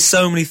perfect. There's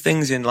so many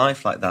things in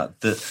life like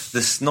that. The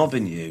snob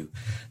in you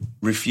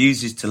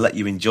refuses to let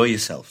you enjoy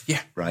yourself.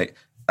 Yeah. Right?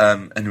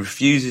 And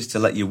refuses to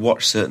let you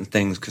watch certain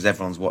things because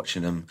everyone's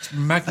watching them. It's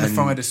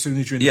magnified as soon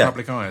as you're in the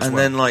public eye as and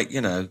well. then, like,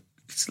 you know,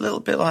 it's I'm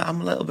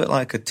a little bit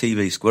like a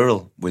TV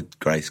squirrel with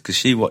Grace because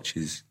she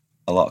watches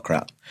a lot of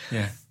crap.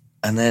 Yeah.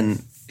 And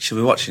then she'll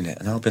be watching it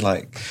and I'll be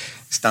like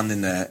standing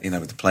there, you know,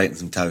 with the plate and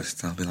some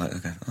toast. And I'll be like,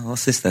 okay,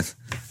 what's this then?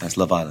 That's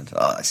Love Island.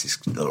 Oh, this is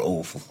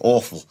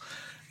awful.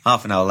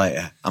 Half an hour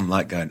later, I'm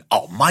like going,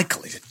 oh,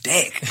 Michael is a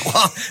dick.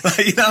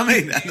 Like, you know what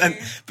I mean?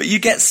 But you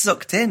get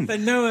sucked in. They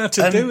know how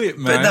to do it,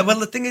 man. But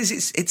the thing is,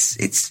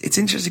 it's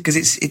interesting because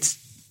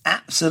it's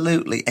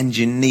absolutely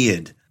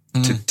engineered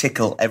to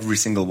tickle every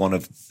single one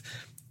of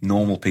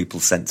normal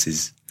people's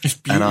senses. It's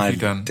beautifully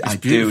done. I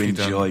do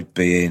enjoy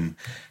being.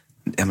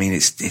 I mean,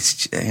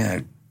 it's you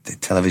know, the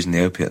television,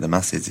 the opiate of the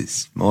masses.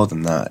 It's more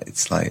than that.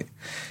 It's like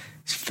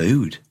it's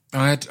food.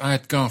 I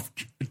had Garth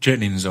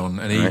Jennings on,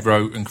 and he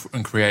wrote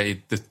and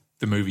created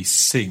the movie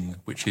Sing,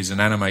 which is an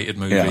animated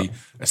movie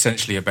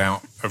essentially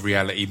about a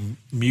reality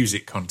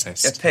music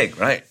contest. A pig,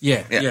 right?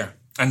 Yeah.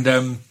 And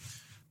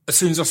as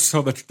soon as I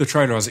saw the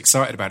trailer, I was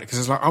excited about it because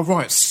I was like, oh,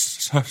 right,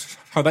 so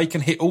how they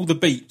can hit all the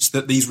beats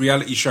that these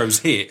reality shows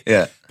hit,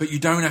 but you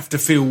don't have to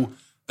feel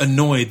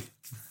annoyed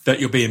that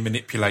you're being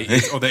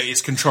manipulated or that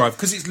it's contrived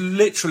because it's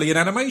literally an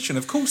animation.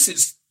 Of course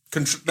it's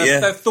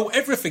they've thought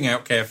everything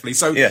out carefully,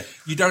 so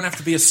you don't have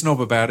to be a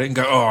snob about it and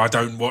go, oh, I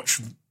don't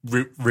watch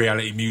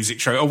reality music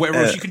show or whatever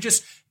else. You can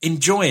just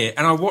enjoy it.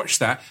 And I watched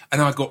that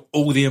and I got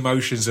all the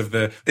emotions of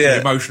the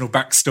emotional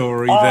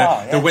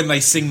backstory, the when they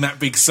sing that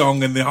big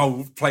song and the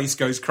whole place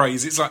goes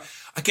crazy. It's like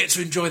I get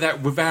to enjoy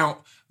that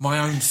without my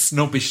own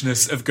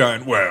snobbishness of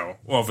going, well,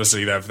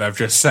 obviously they've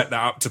just set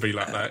that up to be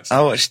like that.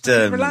 I watched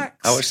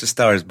The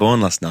Star Is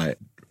Born last night.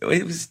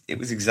 it was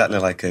exactly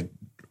like a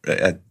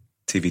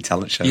TV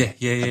talent show. Yeah.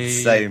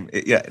 Same,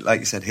 like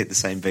you said, hit the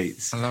same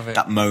beats. I love it.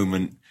 That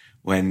moment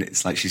when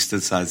it's like she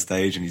stood side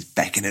stage and he's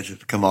beckoning her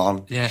to come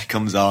on. Yeah. She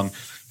comes on.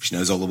 She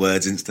knows all the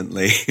words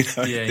instantly. You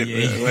know? Yeah.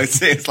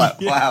 It's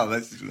like, wow,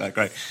 that's like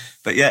great.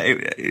 But yeah,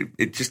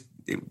 it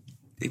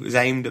was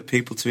aimed at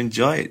people to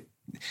enjoy it.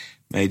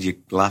 Made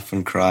you laugh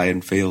and cry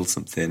and feel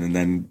something, and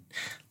then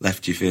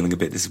left you feeling a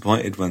bit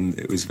disappointed when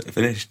it was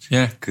finished.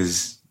 Yeah.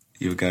 Because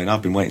you were going,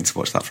 I've been waiting to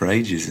watch that for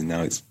ages, and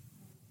now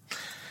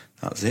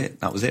that was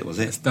it, was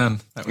it? It's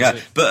done. That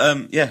was it.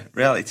 But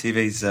reality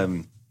TV's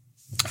a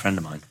friend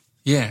of mine.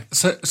 Yeah.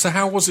 So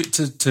how was it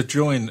to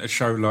join a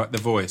show like The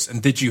Voice? And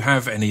did you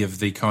have any of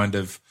the kind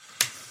of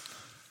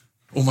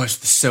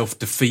almost the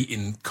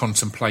self-defeating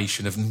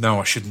contemplation of, no,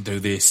 I shouldn't do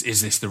this.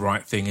 Is this the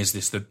right thing? Is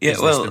this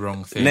the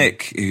wrong thing?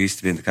 Nick, who used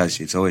to be in the Kaiser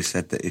Chiefs, always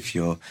said that if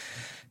you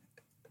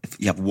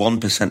have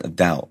 1% of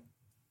doubt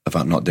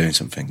about not doing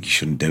something, you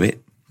shouldn't do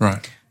it.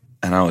 Right.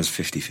 And I was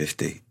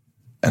 50-50.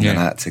 And then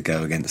I had to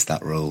go against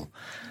that rule.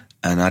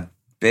 And I'd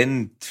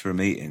been to a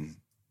meeting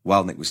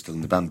while Nick was still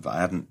in the band, but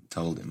I hadn't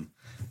told him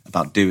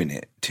about doing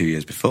it 2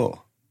 years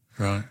before.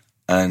 Right.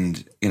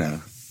 And,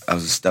 I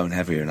was a stone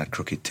heavier and had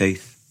crooked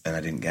teeth and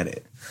I didn't get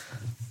it.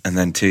 And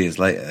then 2 years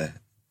later,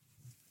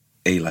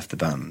 he left the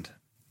band.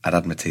 I'd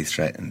had my teeth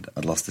straightened.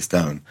 I'd lost a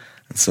stone.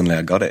 And suddenly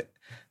I got it.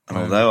 And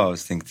although I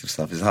was thinking to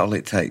myself, is that all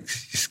it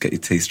takes? Just get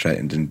your teeth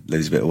straightened and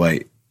lose a bit of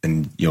weight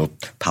and you're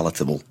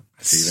palatable.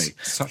 TV.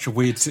 Such a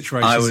weird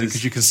situation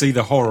because you can see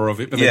the horror of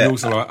it, but then you're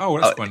also like, oh,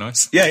 that's quite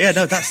nice. Yeah,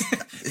 no, that's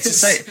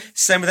it's the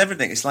same with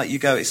everything. It's like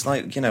it's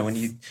like,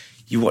 when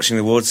you're watching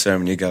the awards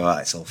ceremony, you go,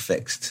 it's all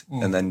fixed.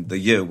 And then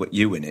you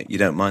win it, you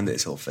don't mind that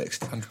it's all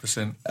fixed.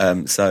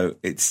 100%. So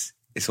it's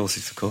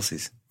horses for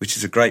courses, which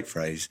is a great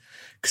phrase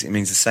because it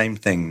means the same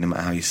thing no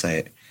matter how you say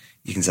it.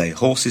 You can say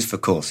horses for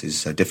courses,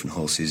 so different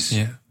horses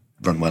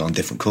run well on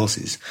different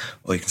courses.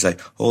 Or you can say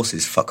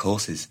horses fuck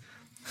horses,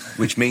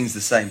 which means the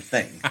same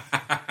thing.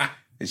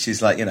 It's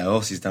just like,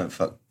 horses don't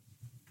fuck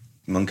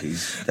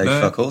monkeys, they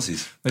fuck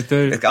horses. They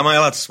do. Am I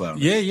allowed to swear?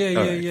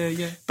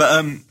 Yeah.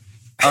 But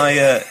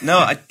I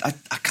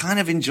kind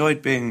of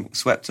enjoyed being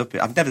swept up.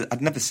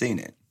 I'd never seen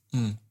it.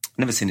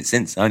 Never seen it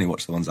since. I only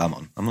watched the ones I'm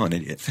on. I'm not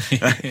an idiot.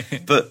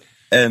 But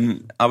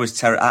I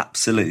was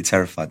absolutely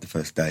terrified the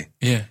first day.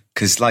 Yeah.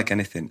 Because like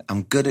anything,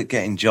 I'm good at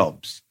getting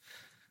jobs.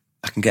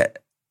 I can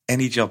get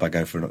any job I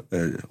go for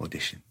an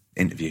audition,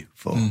 interview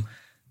for.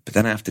 But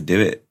then I have to do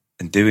it.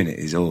 And doing it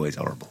is always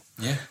horrible.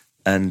 Yeah.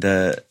 And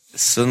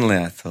suddenly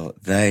I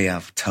thought, they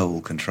have total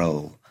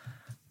control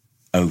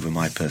over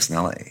my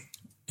personality.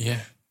 Yeah.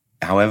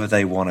 However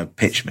they want to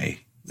pitch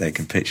me, they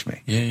can pitch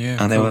me. Yeah.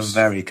 And they were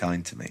very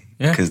kind to me.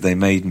 Yeah. Because they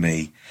made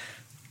me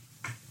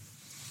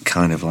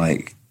kind of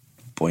like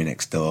boy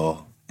next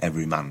door,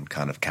 everyman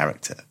kind of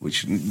character,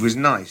 which was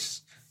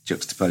nice,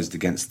 juxtaposed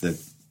against the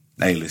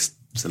A-list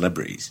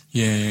celebrities.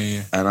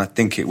 Yeah. And I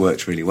think it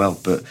worked really well.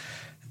 But,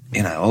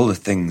 all the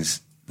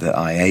things that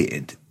I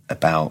hated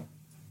about,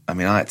 I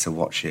had to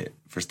watch it.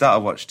 For a start, I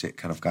watched it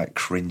kind of like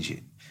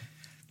cringing.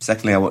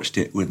 Secondly, I watched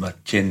it with my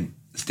chin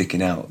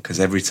sticking out because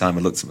every time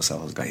I looked at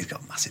myself, I was going, he's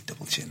got a massive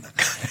double chin, that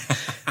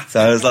guy. So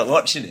I was like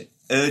watching it,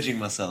 urging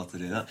myself to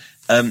do that.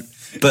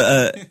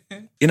 But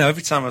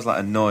every time I was like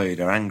annoyed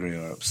or angry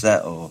or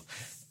upset or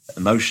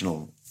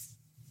emotional,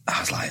 I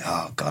was like,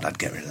 oh God, I'd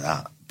get rid of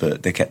that.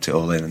 But they kept it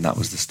all in and that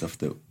was the stuff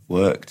that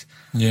worked.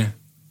 Yeah.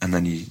 And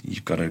then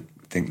you've got to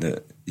think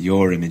that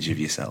your image of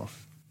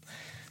yourself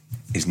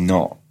is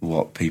not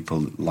what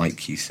people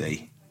like you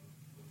see.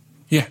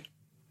 Yeah.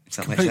 Does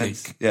that make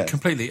sense? Yeah.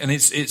 Completely. And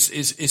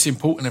it's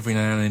important every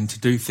now and then to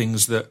do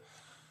things that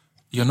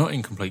you're not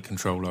in complete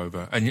control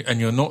over. And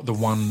you're not the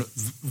one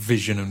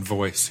vision and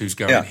voice who's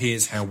going,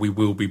 here's how we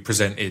will be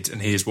presented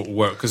and here's what will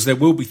work. Because there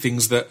will be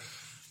things that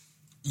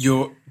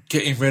you're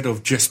getting rid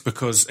of just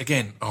because,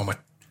 again,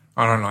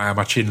 I don't like how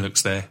my chin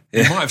looks there.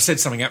 You might have said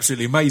something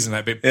absolutely amazing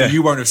that bit, but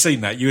you won't have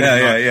seen that. You would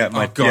have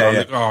oh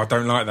God, I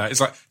don't like that. It's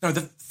like, no,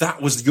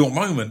 that was your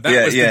moment.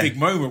 That was the big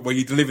moment where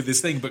you delivered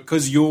this thing. But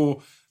because you're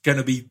going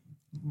to be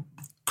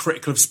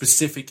critical of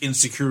specific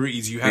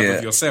insecurities you have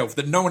of yourself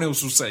that no one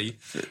else will see.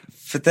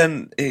 But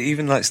then,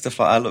 even like stuff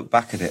like I look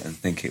back at it and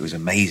think it was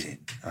amazing.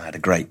 I had a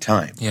great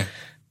time. Yeah.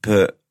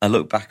 But I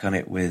look back on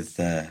it with,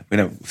 we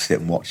don't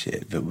sit and watch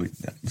it, but we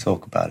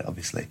talk about it,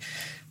 obviously,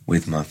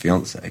 with my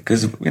fiancée.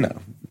 Because,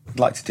 I'd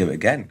like to do it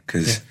again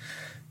because,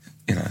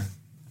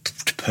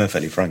 to be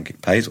perfectly frank,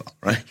 it pays well,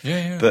 right?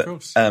 Yeah, but, of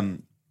course.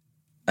 And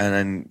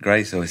then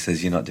Grace always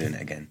says, you're not doing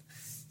it again.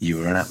 You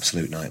were an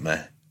absolute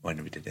nightmare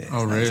when we did it.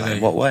 Oh, and really? I was like,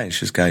 in what way?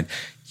 She was going,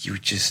 you were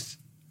just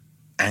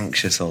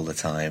anxious all the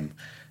time,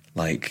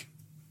 like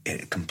a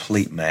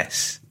complete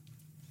mess.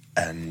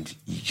 And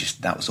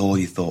that was all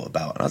you thought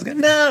about. And I was going,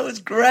 no, it was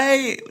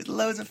great. It was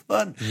loads of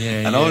fun.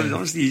 Yeah, and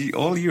honestly,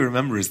 all you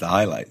remember is the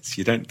highlights.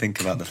 You don't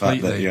think about the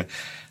fact that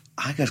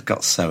I just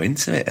got so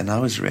into it and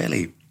I just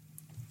really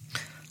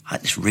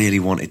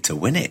wanted to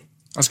win it.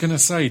 I was going to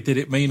say, did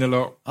it mean a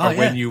lot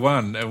when you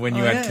won and when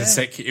you had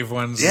consecutive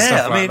ones and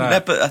stuff like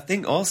that? But I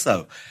think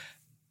also,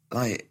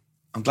 like,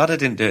 I'm glad I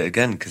didn't do it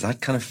again because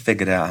I'd kind of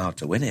figured out how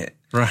to win it.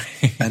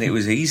 Right. And it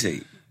was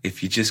easy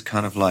if you just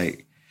kind of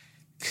like,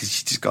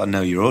 because you just got to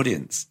know your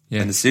audience.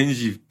 Yeah. And as soon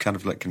as you kind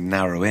of like can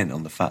narrow in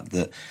on the fact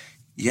that,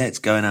 yeah, it's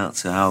going out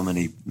to how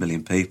many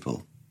million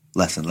people,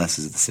 less and less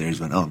as the series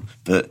went on,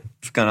 but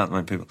it's going out to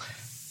many people.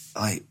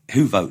 Like,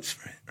 who votes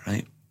for it,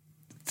 right?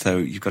 So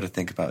you've got to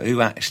think about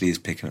who actually is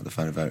picking up the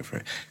phone and voting for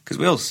it. Because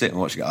we all sit and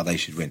watch it, they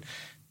should win.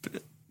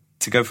 But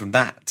to go from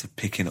that to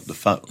picking up the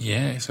phone.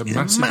 Yeah, it's a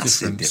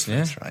massive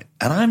difference, right?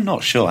 And I'm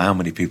not sure how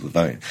many people are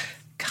voting.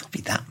 Can't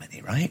be that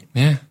many, right?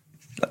 Yeah.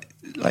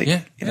 Like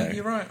Yeah, you know.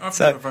 you're right. I've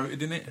never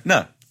voted in it.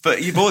 No,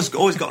 but you've always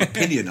got an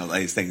opinion on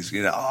those things.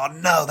 You know, oh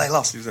no, they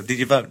lost. Did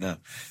you vote? No.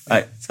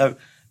 Right. So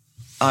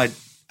I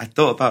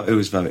thought about who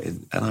was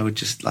voting, and I would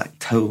just like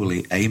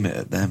totally aim it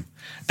at them.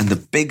 And the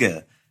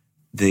bigger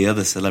the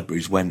other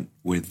celebrities went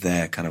with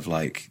their kind of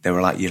like, they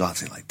were like, you'd like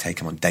to like take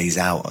them on days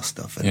out or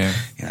stuff. And,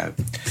 you know,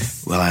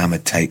 Will.i.am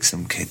would take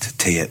some kid to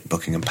tea at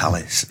Buckingham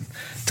Palace, and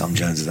Tom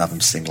Jones would have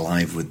them sing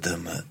live with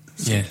them at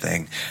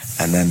something.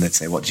 And then they'd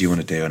say, what do you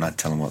want to do? And I'd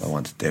tell them what they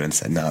want to do and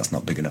say, no, it's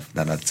not big enough.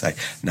 Then I'd say,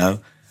 no,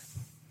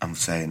 I'm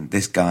saying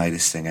this guy,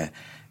 this singer,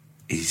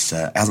 he's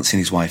hasn't seen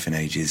his wife in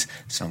ages,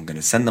 so I'm going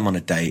to send them on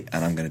a date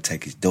and I'm going to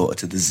take his daughter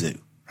to the zoo,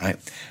 right?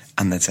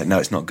 And they'd say, no,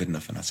 it's not good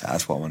enough. And I'd say,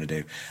 that's what I want to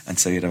do. And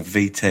so you'd have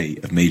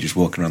VT of me just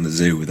walking around the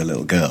zoo with a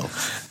little girl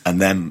and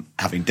them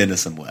having dinner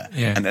somewhere.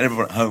 Yeah. And then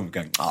everyone at home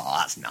going, oh,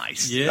 that's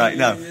nice. Yeah, right?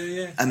 No.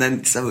 Yeah. And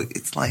then, so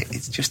it's like,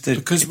 it's just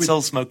it's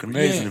all smoke and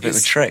mirrors and a bit of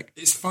a trick.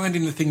 It's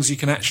finding the things you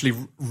can actually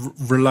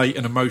relate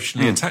and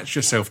emotionally attach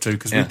yourself to,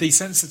 because we're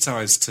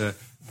desensitised to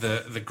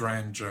the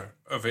grandeur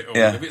of it all.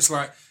 Yeah. If it's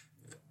like,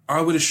 I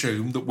would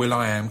assume that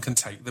Will.i.am can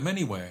take them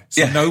anywhere.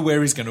 So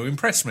nowhere is going to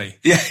impress me.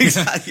 Yeah,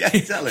 exactly.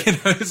 Exactly. You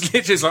know, it's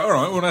literally like, all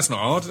right, well, that's not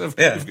hard.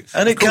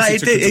 And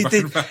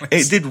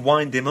it did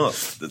wind him up,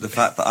 that the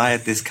fact that I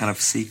had this kind of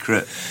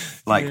secret,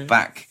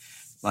 back,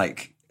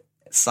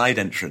 side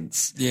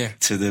entrance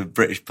to the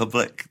British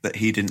public that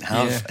he didn't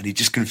have. And he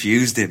just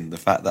confused him, the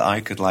fact that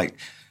I could,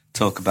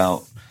 talk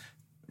about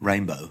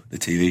Rainbow, the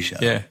TV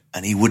show,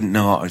 and he wouldn't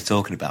know what I was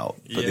talking about,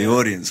 but the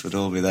audience would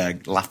all be there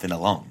laughing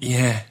along.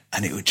 Yeah.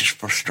 And it would just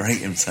frustrate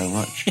him so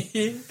much.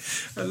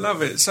 I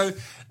love it. So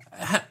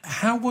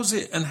how was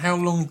it, and how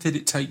long did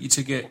it take you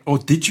to get, or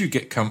did you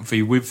get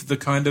comfy with the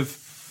kind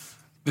of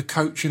the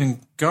coaching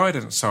and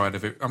guidance side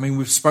of it? I mean,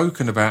 we've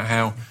spoken about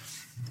how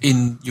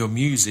in your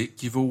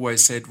music you've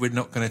always said we're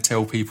not going to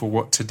tell people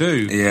what to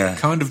do. Yeah.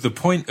 Kind of the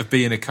point of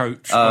being a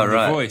coach on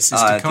The Voice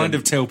is to kind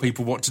of tell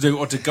people what to do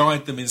or to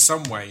guide them in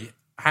some way.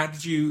 How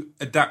did you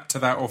adapt to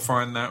that or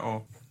find that?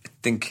 Or I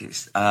think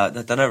it's I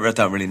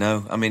don't really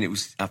know. I mean, it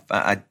was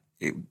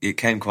it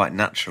came quite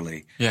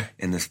naturally. Yeah.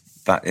 In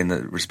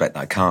the respect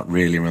that I can't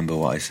really remember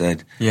what I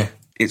said. Yeah.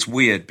 It's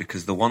weird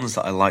because the ones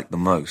that I liked the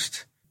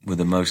most were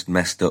the most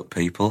messed up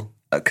people,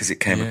 because it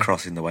came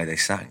across in the way they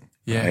sang.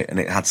 Yeah. Right? And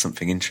it had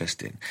something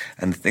interesting.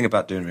 And the thing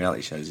about doing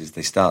reality shows is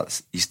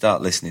you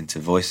start listening to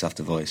voice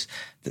after voice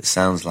that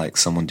sounds like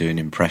someone doing an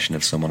impression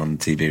of someone on a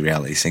TV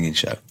reality singing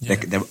show.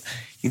 Yeah.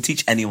 You can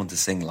teach anyone to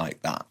sing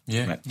like that.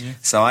 Yeah, right?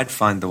 So I'd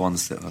find the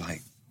ones that were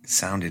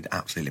sounded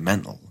absolutely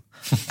mental.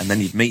 And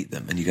then you'd meet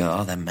them and you go,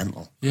 oh, they're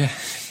mental. Yeah.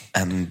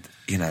 And,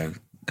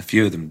 a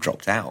few of them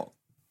dropped out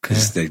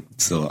because they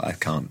thought, I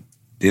can't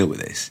deal with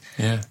this.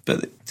 Yeah.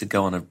 But to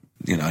go on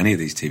any of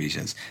these TV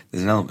shows,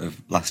 there's an element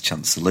of Last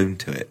Chance Saloon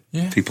to it.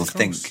 Yeah, people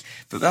think.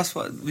 But that's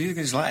what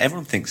it's like.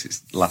 Everyone thinks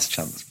it's Last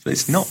Chance, but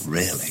it's not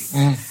really.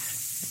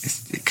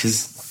 It's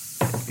because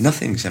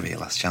nothing's ever your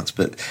last chance.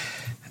 But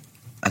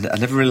I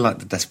never really liked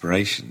the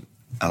desperation.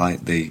 I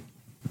like the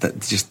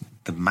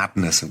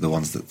madness of the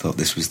ones that thought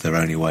this was their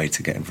only way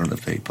to get in front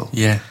of people.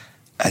 Yeah.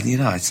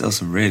 And, I saw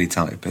some really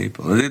talented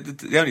people.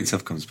 The only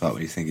tough comes part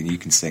when you're thinking you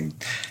can sing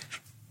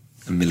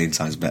a million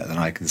times better than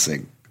I can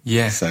sing.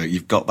 Yeah. So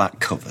you've got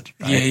that covered,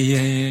 right?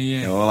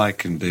 Yeah. All I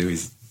can do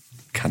is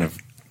kind of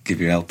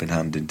give you a helping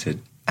hand into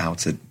how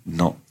to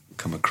not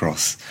come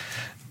across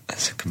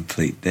as a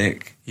complete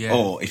dick. Yeah.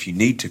 Or if you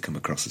need to come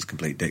across as a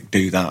complete dick,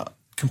 do that.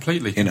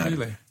 Completely.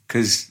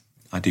 Because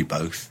I do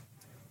both.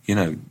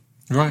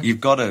 Right.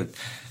 You've got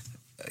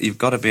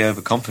to be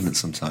overconfident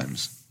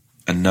sometimes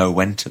and know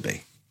when to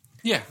be.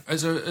 Yeah. I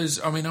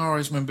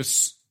always remember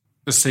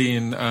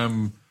seeing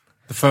the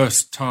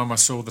first time I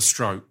saw The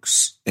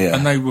Strokes,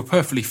 and they were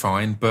perfectly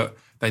fine, but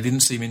they didn't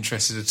seem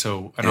interested at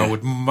all. And I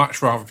would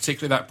much rather,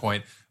 particularly at that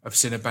point, have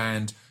seen a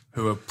band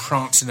who are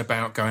prancing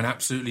about, going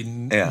absolutely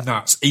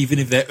nuts, even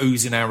if they're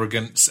oozing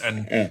arrogance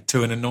and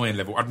to an annoying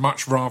level. I'd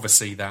much rather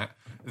see that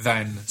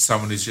than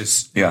someone who's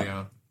just,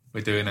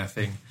 we're doing our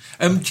thing.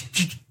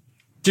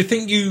 Do you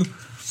think you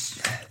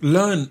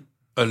learn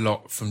a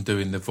lot from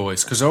doing The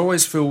Voice? Because I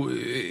always feel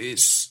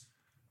it's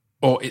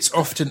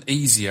often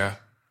easier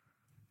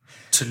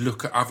to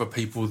look at other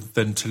people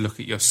than to look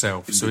at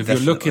yourself. So if you're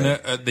looking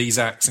at these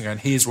acts and going,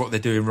 here's what they're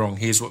doing wrong,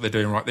 here's what they're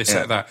doing right, this,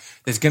 that,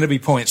 there's going to be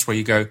points where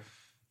you go,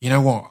 you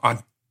know what, I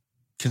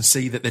can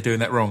see that they're doing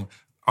that wrong.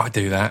 I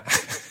do that.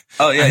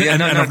 Oh, yeah, yeah.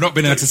 and I've not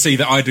been able to see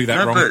that I do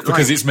that wrong but,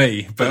 because it's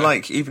me. But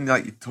like, even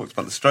like you talked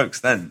about the Strokes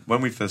then,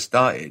 when we first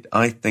started,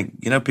 I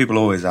think, people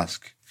always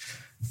ask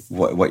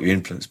what you're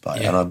influenced by.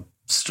 Yeah. And I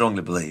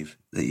strongly believe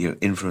that you're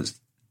influenced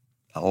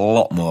a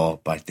lot more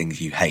by things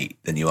you hate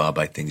than you are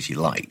by things you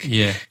like.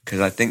 Yeah.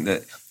 Because I think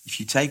that if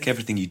you take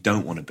everything you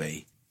don't want to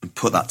be and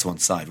put that to one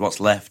side, what's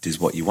left is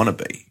what you want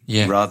to be.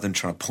 Yeah. Rather than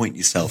trying to point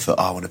yourself at,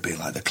 I want to be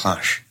like The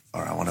Clash,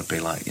 or I want to be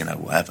like,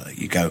 whatever.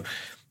 You go,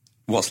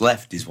 what's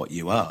left is what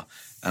you are.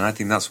 And I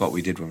think that's what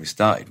we did when we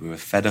started. We were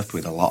fed up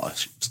with a lot of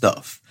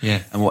stuff.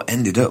 Yeah. And what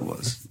ended up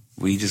was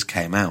we just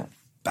came out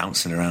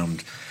bouncing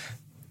around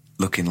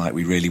looking like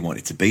we really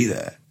wanted to be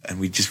there. And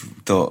we just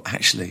thought,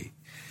 actually,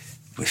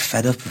 we're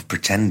fed up of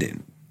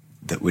pretending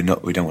that we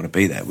don't want to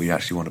be there. We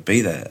actually want to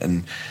be there.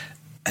 And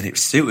it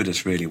suited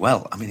us really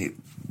well. I mean, it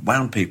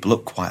wound people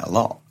up quite a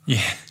lot.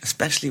 Yeah.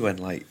 Especially when,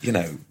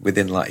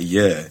 within a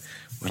year,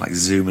 we're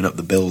zooming up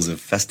the bills of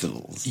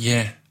festivals.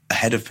 Yeah.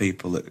 Ahead of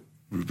people that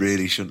we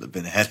really shouldn't have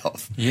been ahead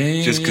of.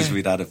 Yeah, just because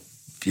we'd had a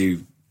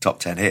few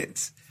top 10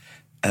 hits.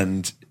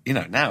 And,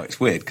 now it's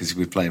weird because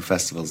we're playing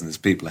festivals and there's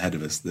people ahead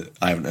of us that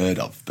I haven't heard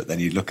of. But then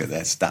you look at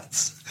their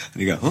stats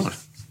and you go,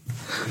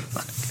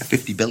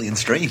 50 billion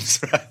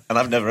streams. And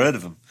I've never heard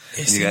of them.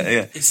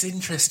 It's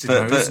interesting,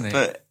 isn't it?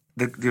 But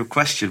the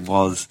question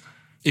was,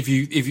 if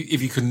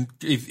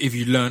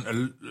you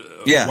learn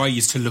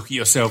ways to look at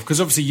yourself,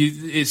 because obviously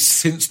it's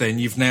since then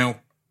you've now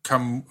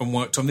come and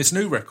worked on this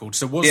new record.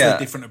 So what's the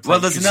different approach? Well,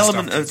 there's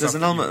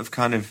an element of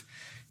kind of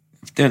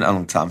doing it a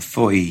long time.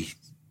 40,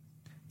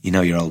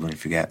 you're old when you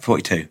forget.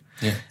 42.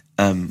 Yeah.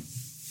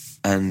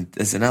 And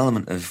there's an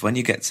element of when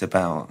you get to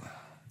about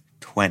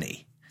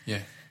 20,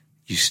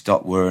 you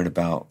stop worrying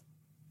about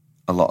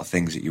a lot of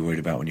things that you worried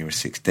about when you were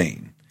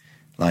 16.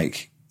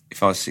 Like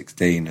if I was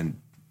 16 and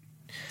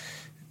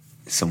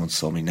someone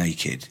saw me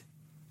naked,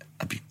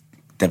 I'd be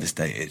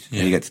devastated. Yeah.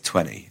 And you get to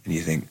 20 and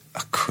you think,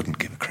 I couldn't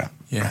give a crap.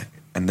 Yeah. Right?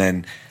 And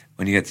then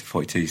when you get to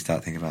 42, you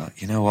start thinking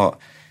about, you know what,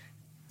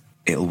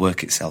 it'll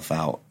work itself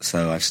out.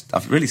 So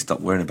I've really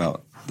stopped worrying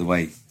about the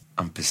way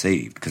I'm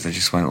perceived because I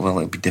just went, well,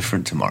 it'll be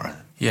different tomorrow.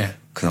 Yeah.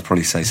 Because I'll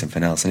probably say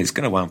something else and it's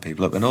going to wound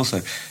people up. And also,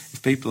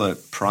 if people are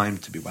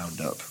primed to be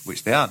wound up,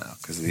 which they are now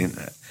because of the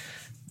internet,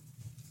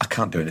 I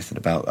can't do anything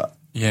about that.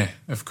 Yeah,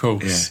 of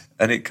course.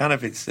 Yeah. And it kind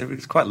of,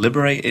 it's quite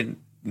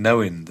liberating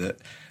knowing that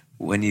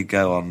when you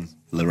go on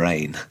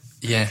Lorraine,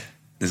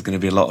 there's going to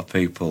be a lot of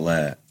people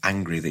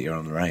angry that you're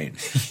on Lorraine.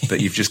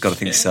 But you've just got to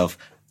think to yourself,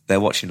 they're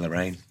watching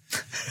Lorraine.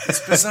 It's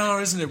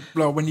bizarre, isn't it?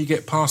 Like when you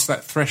get past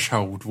that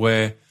threshold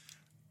where,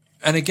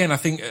 and again, I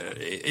think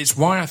it's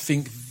why I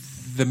think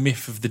the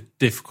myth of the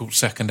difficult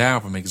second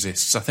album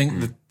exists. I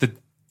think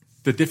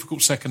the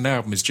difficult second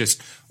album is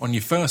just on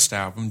your first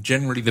album.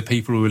 Generally, the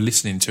people who are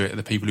listening to it are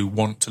the people who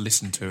want to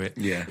listen to it.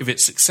 Yeah. If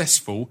it's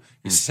successful,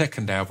 it's the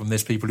second album.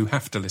 There's people who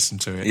have to listen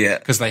to it. Yeah.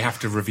 Because they have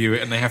to review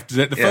it and they have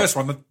to. The first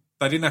one,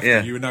 they didn't have to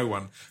review no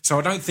one. So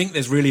I don't think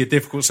there's really a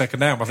difficult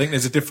second album. I think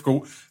there's a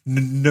difficult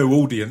new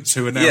audience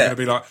who are now going to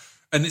be like.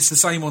 And it's the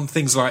same on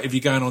things like if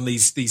you're going on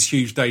these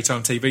huge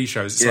daytime TV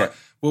shows. It's like,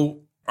 well,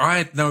 I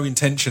had no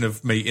intention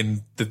of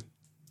meeting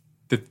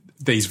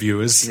these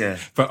viewers,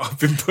 but I've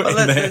been put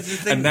in there,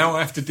 and now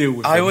I have to deal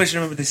with them. I always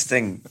remember this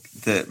thing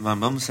that my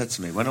mum said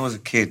to me. When I was a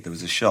kid, there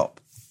was a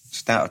shop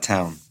just out of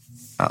town,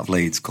 out of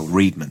Leeds, called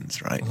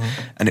Reedman's, right?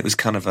 Mm-hmm. And it was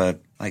kind of a,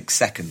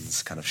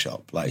 seconds kind of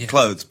shop,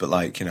 clothes, but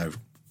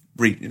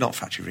not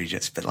factory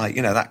rejects, but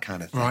that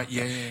kind of thing. Right,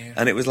 yeah.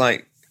 And it was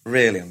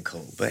really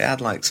uncool, but it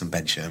had some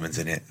Ben Shermans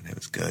in it, and it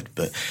was good.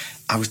 But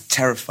I was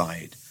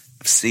terrified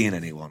of seeing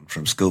anyone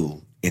from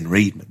school in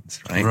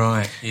Reedman's, right?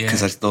 Right, yeah.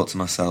 Because I thought to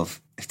myself,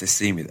 if they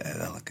see me there,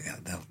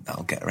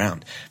 they'll get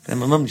around. But then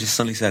my mum just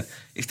suddenly said,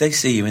 if they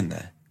see you in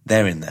there,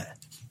 they're in there,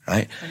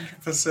 right?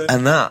 100%.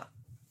 And that,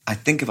 I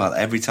think about that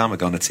every time I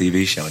go on a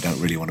TV show I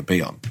don't really want to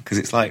be on. Because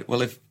it's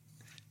well, if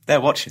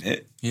they're watching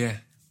it,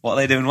 what are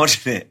they doing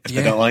watching it if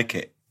they don't like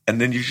it?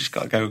 And then you just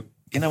got to go,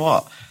 you know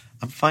what?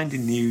 I'm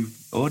finding new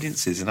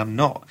audiences and I'm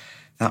not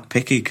that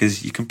picky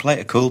because you can play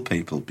to cool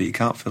people, but you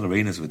can't fill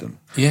arenas with them.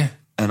 Yeah.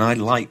 And I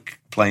like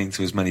playing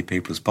to as many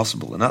people as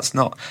possible. And that's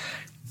not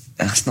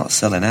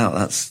selling out.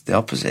 That's the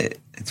opposite.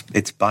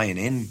 It's buying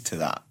into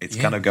that. It's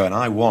kind of going,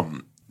 I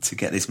want to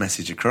get this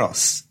message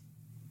across.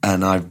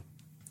 And I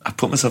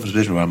put myself in a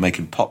position where I'm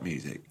making pop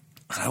music.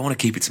 And I want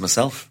to keep it to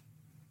myself.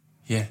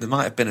 Yeah. There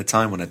might have been a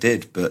time when I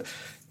did, but,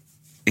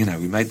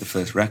 we made the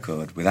first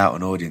record without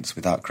an audience,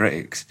 without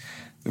critics.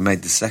 We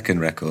made the second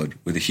record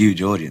with a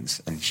huge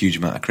audience and huge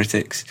amount of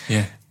critics.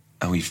 Yeah.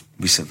 And we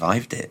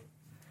survived it.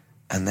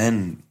 And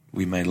then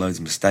we made loads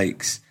of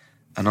mistakes.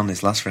 And on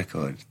this last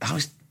record, I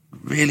was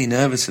really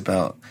nervous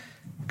about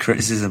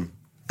criticism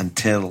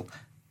until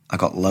I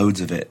got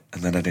loads of it,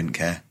 and then I didn't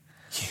care.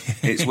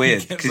 It's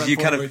weird because you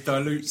kind of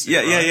dilutes.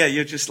 Yeah.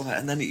 You're just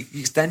and then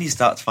you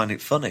start to find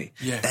it funny.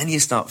 Yeah. Then you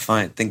start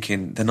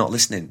thinking they're not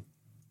listening.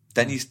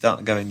 Then you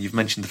start going. You've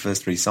mentioned the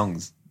first 3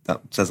 songs.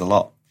 That says a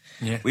lot.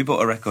 Yeah. We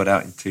brought a record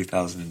out in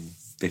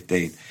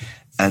 2015,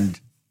 and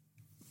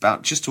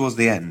about just towards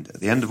the end,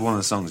 at the end of one of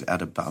the songs, it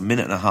had about a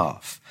minute and a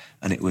half,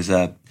 and it was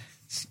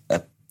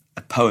a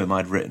poem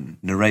I'd written,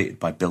 narrated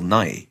by Bill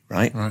Nighy,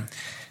 right? Right.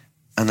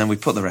 And then we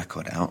put the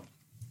record out,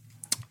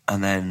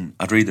 and then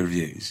I'd read the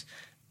reviews,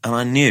 and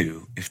I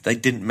knew if they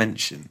didn't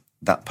mention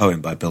that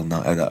poem by Bill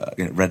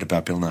Nighy, read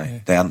about Bill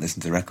Nighy, they hadn't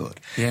listened to the record.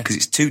 Yeah. Because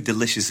it's too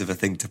delicious of a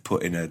thing to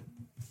put in a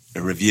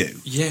review.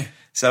 Yeah.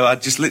 So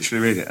I'd just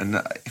literally read it, and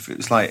if it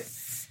was like,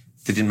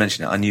 they didn't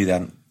mention it, I knew they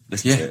hadn't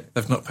listened to it.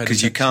 They've not paid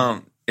Because you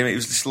attention. can't, I mean, it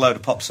was just a load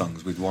of pop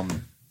songs with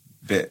one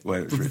bit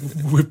where it was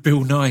written. With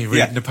Bill Nye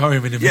reading a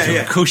poem in the middle.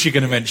 yeah. Of course you're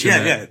going to mention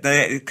that.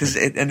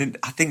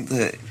 I think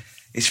that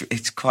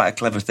it's quite a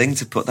clever thing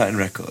to put that in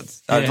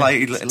records. Yeah, I'd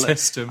like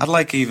test 'em. I'd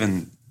like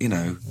even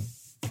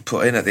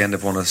put in at the end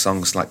of one of the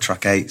songs like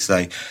track 8,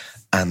 say,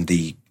 and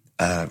the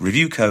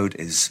review code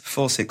is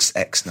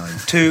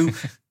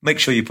 46X92. Make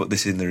sure you put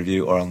this in the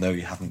review, or I'll know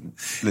you haven't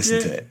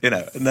listened to it.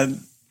 And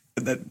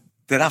then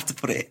they'd have to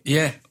put it.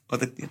 Yeah. Or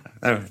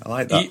I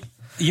like that.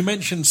 You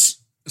mentioned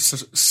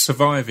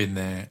surviving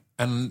there,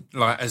 and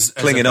like as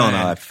Clinging a on,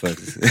 band, I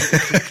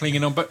prefer.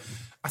 clinging on, but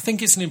I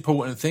think it's an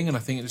important thing, and I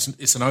think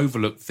it's an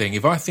overlooked thing.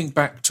 If I think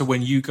back to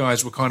when you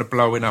guys were kind of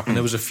blowing up, and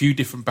there was a few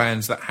different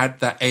bands that had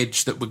that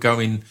edge that were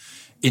going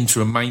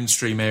into a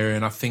mainstream area,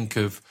 and I think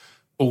of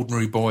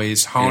Ordinary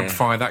Boys,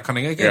 Hardfire, that kind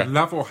of thing. Again,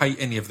 love or hate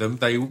any of them,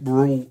 they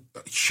were all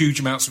huge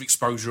amounts of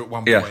exposure at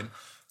one point,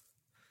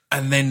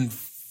 and then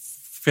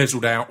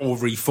fizzled out or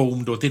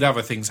reformed or did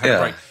other things. Had a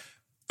break.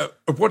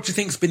 What do you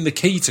think's been the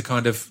key to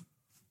kind of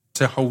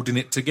to holding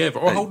it together,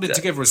 or holding it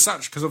together as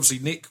such? Because obviously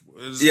Nick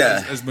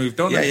has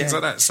moved on and things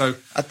like that. So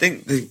I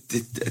think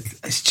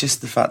it's just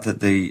the fact that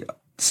the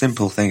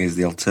simple thing is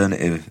the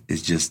alternative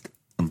is just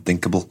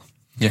unthinkable.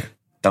 Yeah,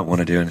 don't want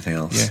to do anything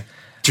else. Yeah.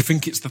 Do you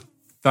think it's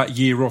that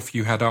year off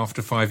you had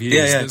after 5 years?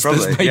 Yeah,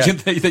 probably.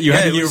 That you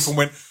had a year off and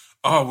went,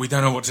 oh, we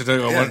don't know what to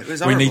do.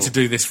 We need to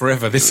do this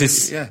forever. This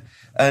is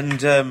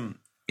and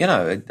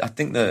I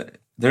think that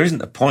there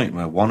isn't a point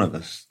where one of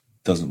us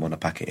doesn't want to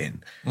pack it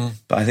in.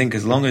 But I think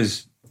as long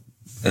as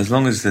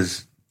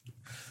there's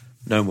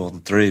no more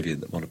than 3 of you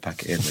that want to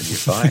pack it in, then you're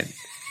fine.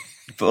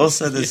 But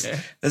also there's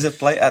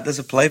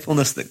a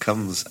playfulness that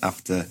comes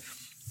after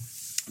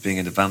being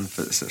in a band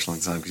for such a long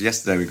time. Because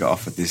yesterday we got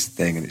offered this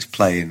thing and it's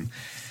playing.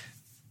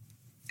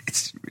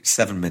 It's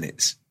 7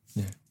 minutes,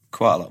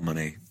 quite a lot of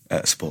money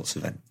at a sports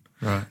event,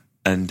 right?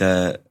 And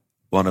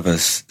one of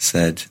us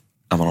said,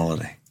 "I'm on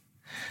holiday,"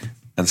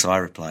 and so I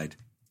replied,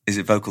 "Is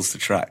it vocals to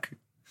track?"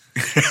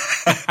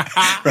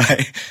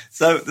 Right.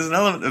 So there's an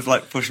element of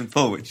like push and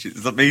pull, which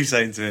is me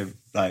saying to him,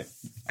 like,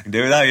 I can do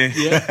it without you.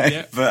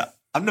 Yeah. But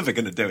I'm never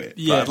going to do it.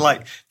 Yeah.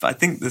 But I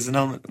think there's an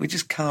element, we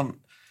just can't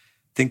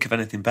think of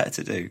anything better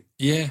to do.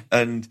 Yeah.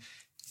 And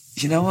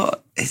you know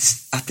what? I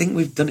think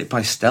we've done it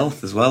by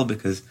stealth as well,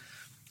 because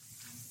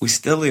we're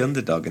still the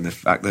underdog in the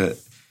fact that,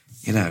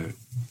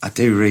 I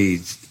do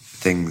read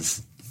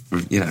things,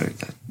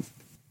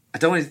 I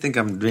don't want to think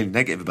I'm really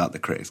negative about the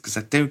critics, because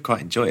I do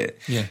quite enjoy it.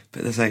 Yeah.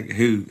 But they're saying,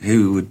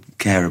 who would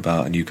care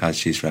about a new Kaiser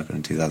Chiefs record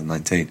in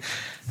 2019?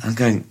 I'm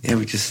going,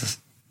 we just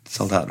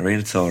sold out an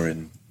arena tour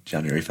in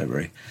January,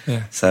 February.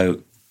 Yeah.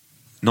 So,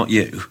 not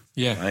you.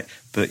 Yeah. Right?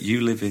 But you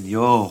live in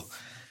your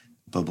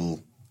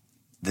bubble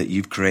that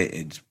you've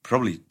created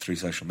probably through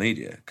social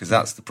media, because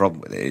that's the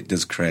problem with it. It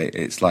does create,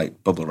 it's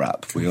like bubble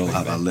wrap. We all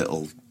have our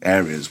little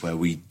areas where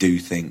we do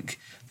think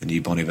the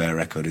new Bon Iver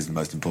record is the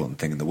most important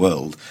thing in the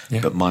world,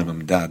 but my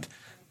mum and dad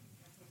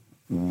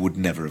would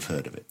never have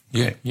heard of it.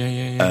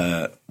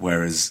 Yeah.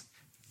 Whereas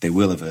they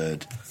will have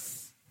heard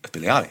of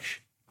Billie Eilish.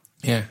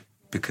 Yeah.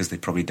 Because they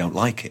probably don't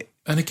like it.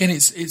 And again,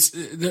 it's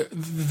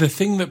the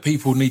thing that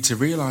people need to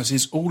realise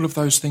is all of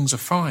those things are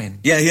fine.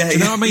 Yeah. Do you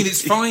know what I mean?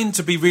 It's fine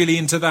to be really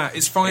into that.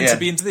 It's fine to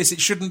be into this. It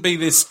shouldn't be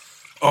this,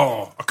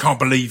 oh, I can't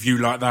believe you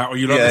like that, or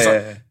you like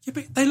this. Yeah,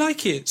 but they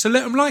like it, so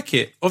let them like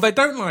it. Or they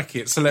don't like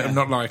it, so let them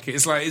not like it.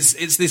 It's like,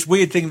 it's this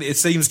weird thing that it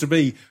seems to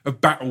be a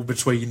battle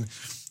between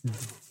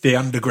the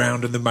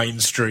underground and the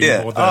mainstream,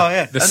 or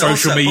the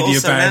social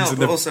media bands and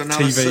the also now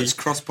TV. There's such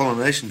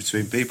cross-pollination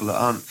between people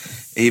that aren't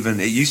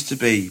even... It used to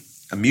be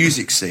a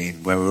music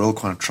scene where we're all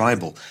kind of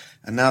tribal,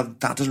 and now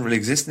that doesn't really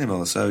exist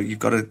anymore. So you've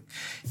got to,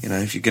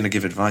 if you're going to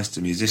give advice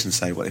to musicians,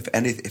 say, well,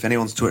 if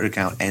anyone's Twitter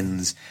account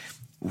ends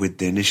with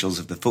the initials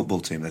of the football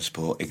team they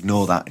support,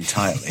 ignore that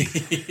entirely,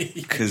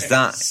 because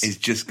that is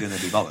just going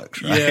to be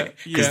bollocks, right?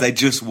 Because they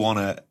just want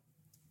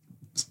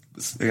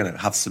to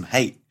have some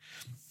hate.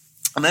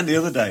 And then the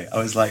other day, I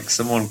was like,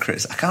 someone I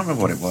can't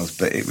remember what it was,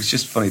 but it was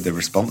just funny, the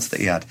response that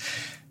he had.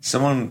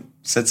 Someone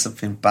said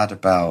something bad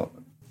about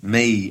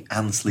me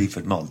and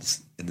Sleaford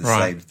Mods in the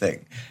same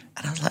thing.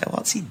 And I was like,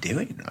 what's he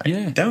doing, right?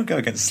 Yeah. Don't go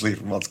against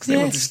Sleaford Mods, because they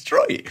will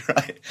destroy you,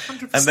 right?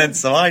 100%. And then,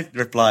 so I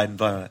replied,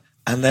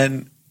 and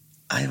then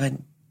I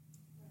went,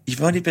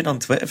 you've only been on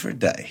Twitter for a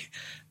day.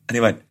 And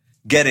he went,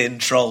 "Get in,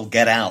 troll,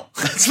 get out."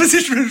 That's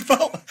Mrs.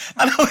 RuPaul.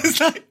 And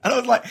I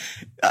was like,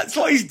 that's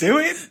what he's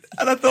doing.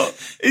 And I thought,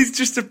 he's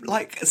just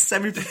a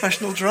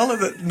semi-professional troller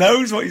that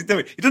knows what he's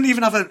doing. He doesn't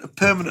even have a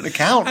permanent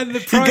account. And the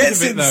he pride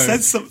gets of it, in, though.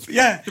 says something.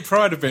 Yeah. The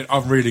pride of it,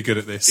 I'm really good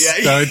at this.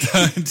 Yeah.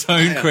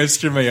 Don't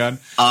question me. I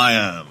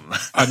am.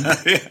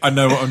 I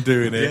know what I'm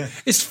doing here. Yeah.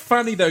 It's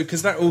funny, though,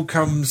 because that all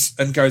comes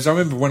and goes. I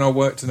remember when I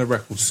worked in a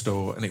record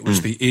store, and it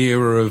was the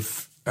era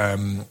of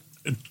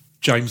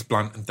James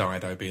Blunt and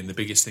Dido being the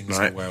biggest things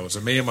in Wales,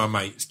 and me and my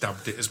mates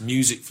dubbed it as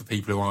music for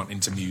people who aren't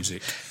into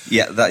music.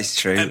 Yeah, that is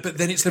true. But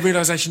then it's the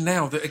realisation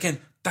now that, again,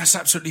 that's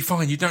absolutely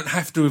fine. You don't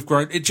have to have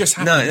grown. It just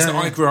happens that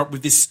I grew up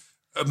with this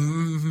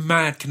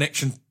mad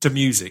connection to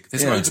music.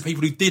 There's loads of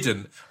people who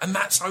didn't, and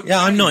that's okay.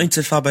 Yeah, I'm not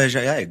into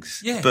Fabergé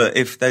eggs. Yeah. But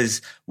if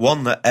there's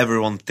one that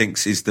everyone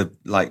thinks is the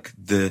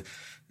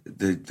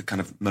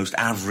kind of most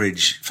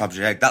average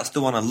Fabergé egg, that's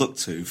the one I look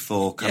to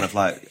for kind of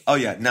like, oh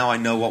yeah, now I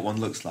know what one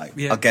looks like.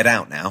 Yeah. I'll get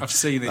out now. I've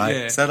seen it, right?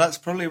 yeah. So that's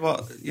probably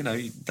what,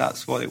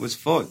 that's what it was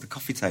for, the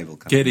coffee table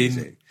kind Get of in,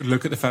 music.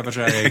 look at the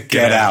Fabergé egg,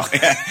 Get out.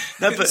 Yeah.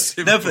 No, It's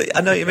but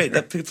I know what you mean.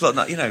 That people are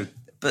not,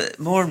 but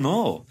more and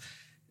more,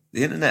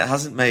 the internet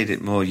hasn't made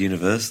it more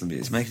universal.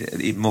 It's made it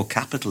even more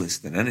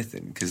capitalist than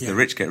anything, because the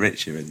rich get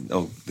richer, and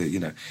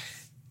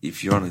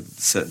if you're on a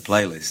certain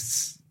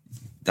playlists,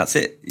 that's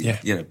it.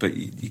 Yeah. But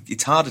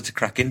it's harder to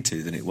crack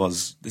into than it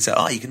was. They say,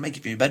 you can make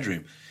it in your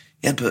bedroom.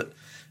 Yeah, but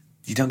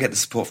you don't get the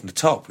support from the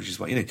top, which is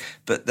what you need.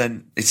 But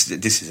then this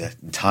is an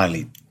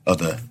entirely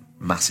other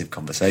massive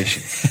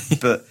conversation.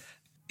 But,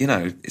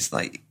 it's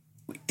like,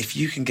 if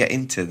you can get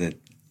into the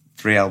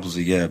 3 albums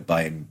a year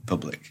by in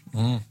public,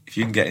 if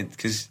you can get in,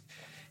 because,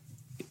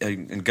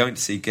 and going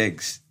to see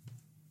gigs,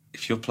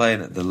 if you're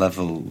playing at the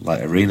level,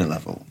 like arena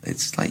level,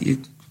 it's like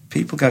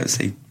people go to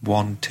see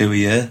 1, 2 a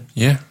year.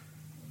 Yeah.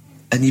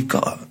 And you've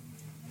got to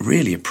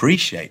really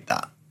appreciate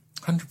that.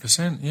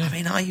 100%, yeah. I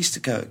mean, I used to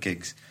go at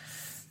gigs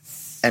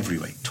every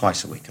week,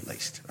 twice a week at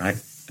least, right?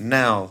 And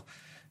now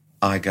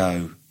I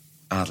go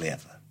hardly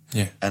ever.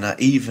 Yeah. And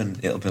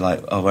it'll be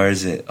like, where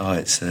is it? Oh,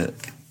 it's at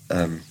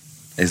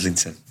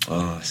Islington.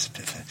 Oh, it's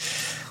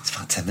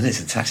about 10 minutes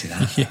in a taxi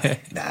now. Yeah.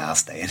 Nah, I'll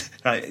stay in.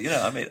 Right?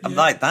 I'm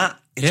like that.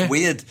 It's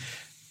weird.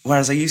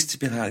 Whereas I used to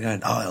be like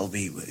going, it'll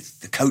be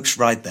the coach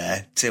ride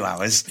there, 2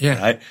 hours. Yeah.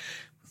 Right?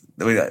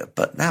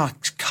 But now I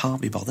just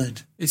can't be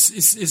bothered.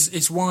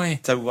 It's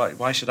why. So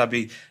why should I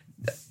be?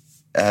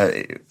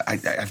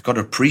 I've got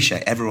to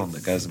appreciate everyone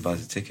that goes and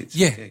buys the tickets.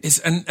 Yeah,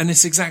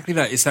 it's exactly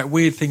that. It's that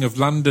weird thing of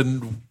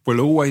London will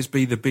always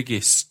be the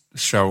biggest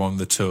show on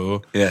the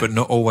tour, but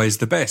not always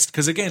the best.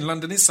 Because again,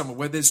 London is somewhere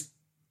where there's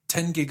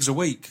 10 gigs a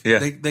week. Yeah.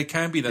 There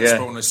can be that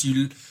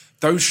spottness.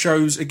 Those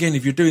shows, again,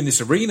 if you're doing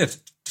this arena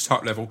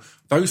type level,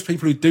 those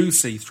people who do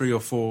see 3 or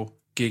 4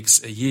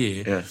 gigs a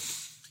year,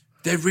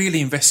 they're really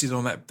invested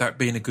on that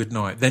being a good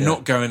night. They're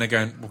not going,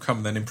 well,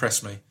 come then,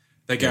 impress me.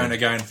 They're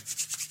going,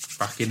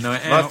 fucking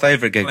night out. My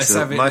favourite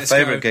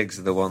gigs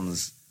are the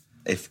ones,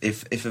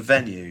 if a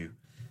venue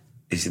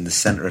is in the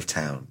centre of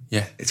town,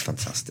 it's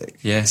fantastic.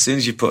 Yeah. As soon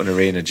as you put an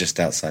arena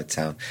just outside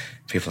town,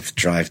 people have to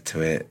drive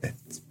to it,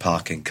 it's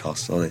parking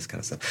costs, all this kind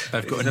of stuff.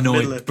 They've got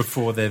annoyed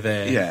before they're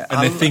there. Yeah.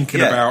 And they're thinking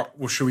about,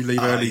 well, should we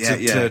leave early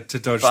to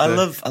dodge I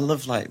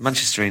love like,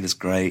 Manchester Arena's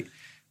great.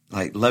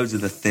 Like, loads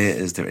of the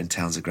theatres that are in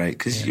towns are great,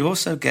 because you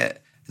also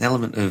get an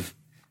element of,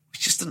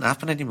 which just doesn't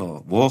happen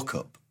anymore, walk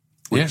up,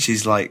 which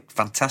is like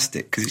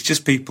fantastic, because it's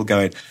just people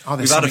going, there's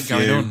we've had a something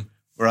few, going on.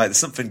 Right, there's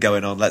something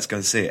going on, let's go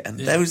and see it. And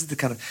those are the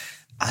kind of,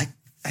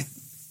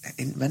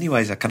 in many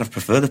ways, I kind of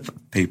prefer the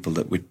people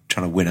that we're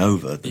trying to win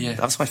over.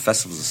 That's why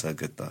festivals are so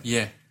good, though.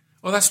 Yeah.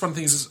 Well, that's one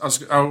thing.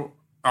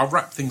 I'll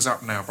wrap things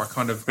up now by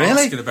kind of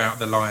asking about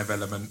the live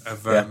element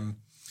of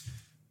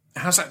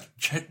how's that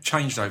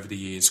changed over the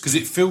years? Because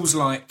it feels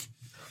like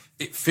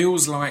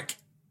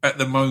at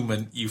the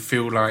moment you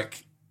feel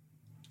like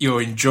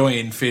you're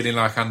enjoying feeling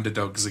like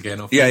underdogs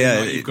again, or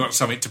feeling like you've got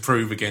something to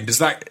prove again. Does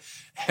that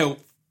help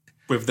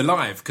with the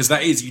live? Because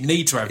that is, you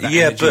need to have that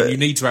energy, and you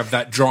need to have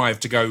that drive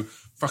to go,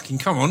 fucking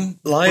come on,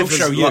 we'll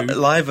show you.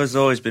 Live has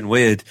always been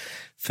weird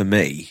for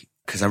me,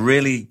 because I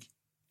really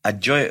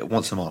enjoy it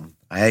once I'm on.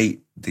 I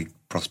hate the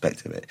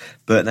prospect of it.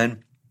 But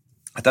then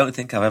I don't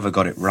think I've ever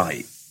got it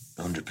right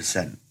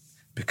 100%,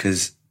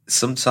 because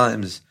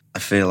sometimes I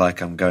feel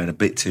like I'm going a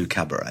bit too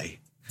cabaret.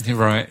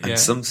 Right, and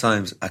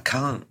sometimes I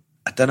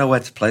don't know where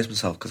to place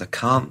myself, because I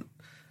can't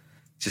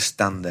just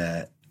stand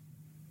there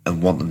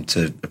and want them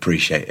to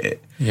appreciate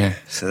it. Yeah.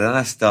 So then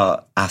I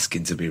start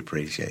asking to be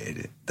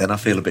appreciated. Then I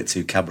feel a bit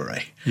too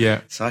cabaret.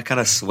 Yeah. So I kind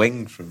of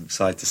swing from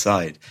side to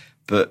side.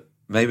 But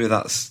maybe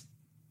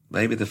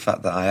the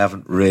fact that I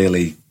haven't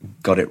really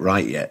got it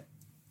right yet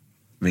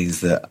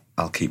means that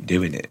I'll keep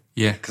doing it.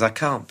 Yeah. Because I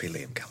can't be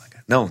Liam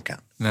Gallagher. No one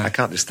can. No. I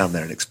can't just stand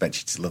there and expect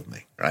you to love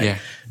me, right? Yeah.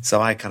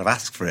 So I kind of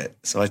ask for it.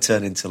 So I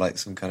turn into like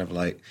some kind of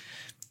like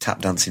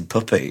tap dancing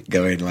puppy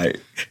going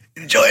like,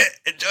 enjoy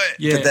it.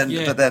 Yeah,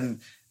 but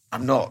then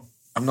I'm not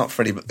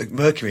Freddie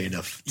Mercury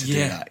enough to do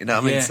that. You know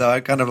what I mean? Yeah. So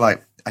I kind of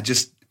like,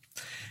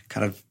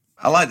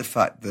 I like the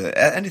fact that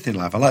anything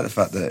live, I like the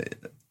fact that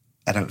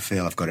I don't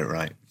feel I've got it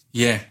right.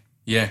 Yeah.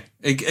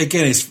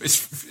 Again,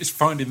 it's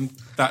finding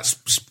that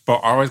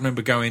spot. I always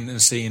remember going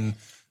and seeing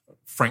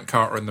Frank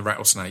Carter and the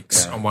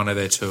Rattlesnakes on one of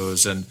their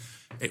tours, and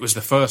it was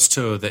the first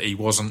tour that he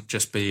wasn't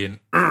just being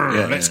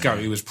let's go.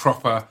 He was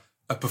proper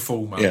a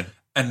performer,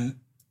 and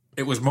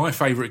it was my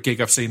favourite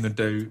gig I've seen them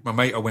do. My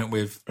mate I went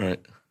with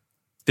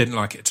didn't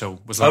like it at all.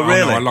 Was like,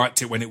 really? No, I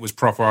liked it when it was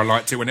proper. I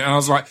liked it when it, and I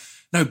was like,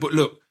 no, but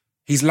look,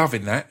 he's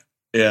loving that.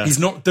 Yeah. He's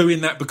not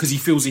doing that because he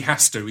feels he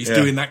has to. He's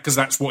doing that because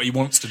that's what he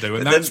wants to do,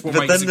 and that's what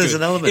makes it there's good.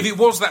 an element. If it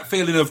was that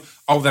feeling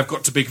of, they've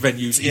got to big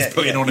venues, he's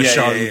putting on a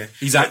show,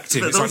 he's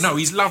acting. It's like, no,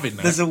 he's loving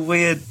that. There's a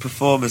weird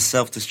performer's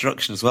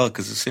self-destruction as well,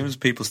 because as soon as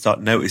people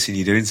start noticing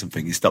you doing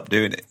something, you stop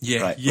doing it.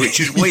 Which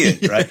is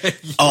weird, right?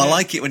 Oh, I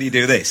like it when you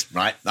do this,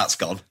 right? That's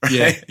gone.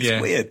 Right?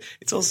 It's weird.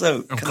 It's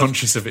also... I'm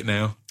conscious of it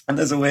now. And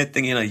there's a weird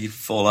thing, you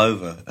fall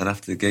over, and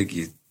after the gig,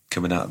 you're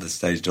coming out of the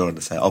stage door and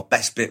they say,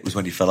 best bit was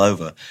when you fell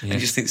over. And you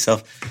just think to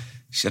yourself...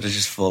 Should I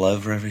just fall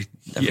over every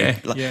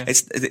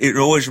It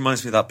always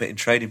reminds me of that bit in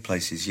Trading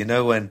Places. You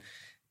know when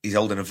he's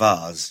holding a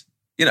vase?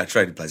 You know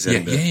Trading Places.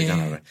 He's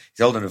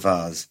holding a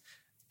vase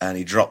and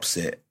he drops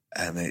it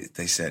and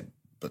they said,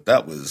 but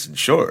that was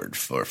insured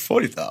for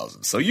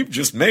 40,000. So you've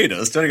just made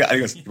us. And he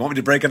goes, you want me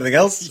to break anything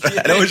else?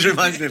 It always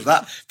reminds me of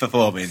that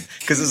performing,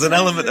 because there's an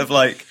element of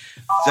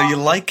so you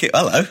like it.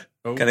 Hello.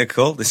 Kind of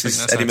cool. This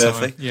is Eddie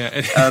Murphy.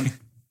 Yeah.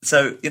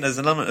 So, there's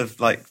an element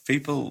of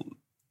people...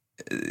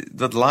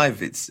 But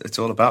live, it's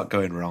all about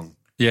going wrong.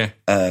 Yeah.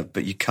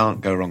 But you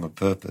can't go wrong on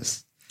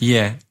purpose.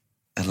 Yeah.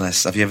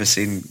 Unless, have you ever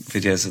seen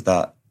videos of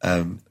that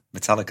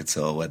Metallica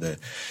tour where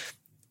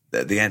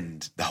at the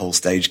end, the whole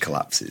stage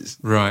collapses?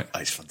 Right. Oh,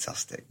 it's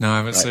fantastic. No, I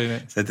haven't seen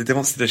it. So they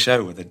once did a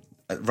show where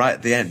right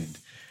at the end,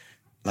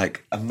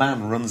 a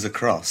man runs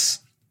across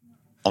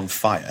on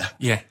fire.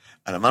 Yeah.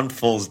 And a man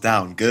falls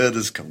down,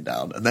 girders come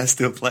down, and they're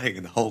still playing,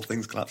 and the whole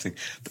thing's collapsing.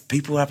 But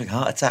people were having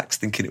heart attacks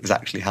thinking it was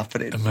actually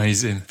happening.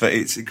 Amazing. But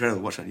it's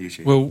incredible. Watch on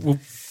YouTube.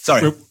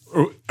 Sorry.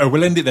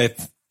 We'll end it there.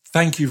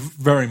 Thank you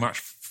very much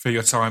for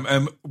your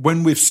time.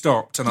 When we've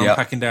stopped and I'm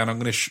packing down, I'm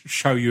going to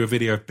show you a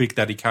video of Big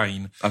Daddy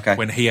Kane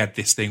when he had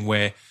this thing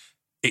where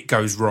it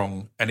goes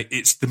wrong, and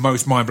it's the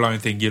most mind-blowing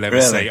thing you'll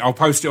ever see. I'll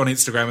post it on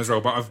Instagram as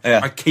well, but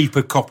I keep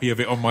a copy of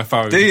it on my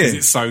phone. Do you? Because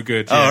it's so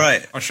good. Oh,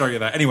 right. I'll show you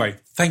that. Anyway,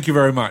 thank you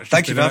very much.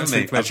 Thank you for having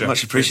me. Pleasure.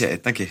 Much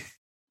appreciated. Thank you.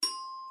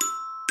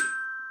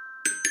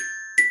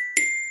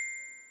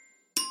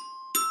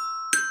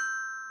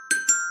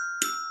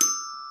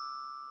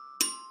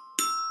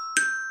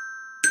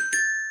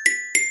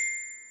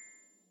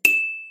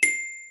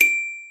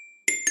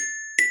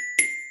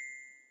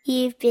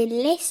 You've been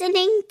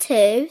listening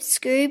to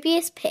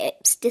Scroobius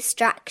Pip's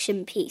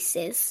Distraction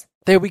Pieces.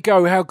 There we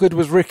go. How good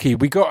was Ricky?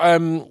 We got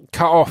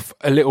cut off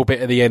a little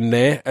bit at the end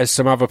there, as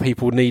some other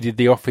people needed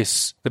the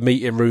office, the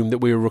meeting room that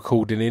we were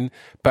recording in.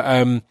 But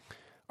I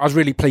was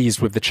really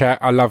pleased with the chat.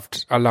 I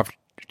loved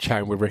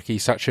chatting with Ricky.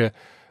 Such a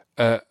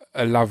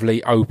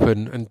lovely,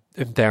 open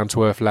and down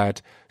to earth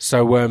lad.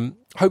 So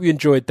hope you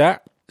enjoyed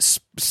that.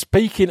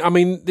 Speaking, I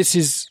mean, this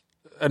is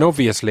an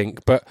obvious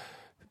link, but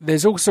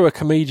there's also a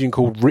comedian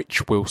called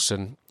Rich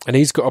Wilson, and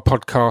he's got a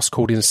podcast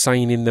called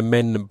Insane in the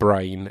Men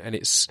Brain, and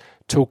it's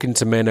talking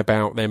to men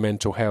about their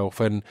mental health.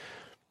 And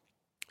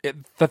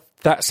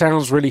that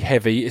sounds really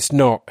heavy. It's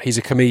not. He's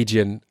a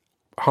comedian.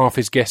 Half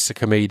his guests are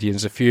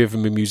comedians. A few of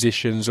them are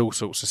musicians, all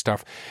sorts of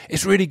stuff.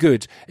 It's really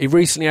good. He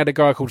recently had a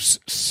guy called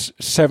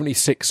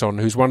 76 on,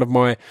 who's one of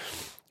my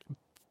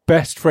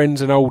best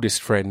friends and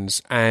oldest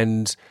friends,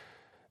 and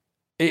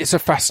it's a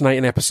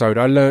fascinating episode.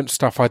 I learnt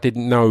stuff I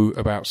didn't know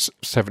about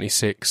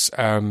 76.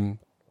 I've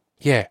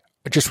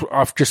just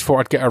thought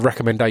I'd get a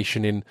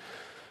recommendation in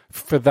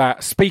for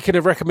that. Speaking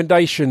of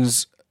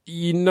recommendations,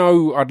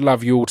 I'd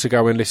love you all to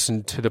go and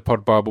listen to the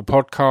Pod Bible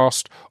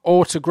podcast,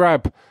 or to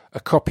grab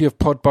a copy of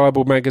Pod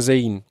Bible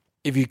magazine.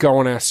 If you go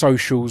on our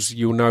socials,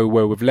 you'll know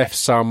where we've left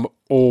some,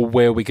 or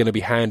where we're going to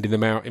be handing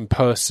them out in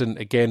person.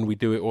 Again, we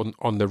do it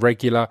on the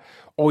regular,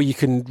 or you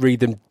can read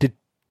them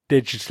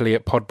digitally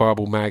at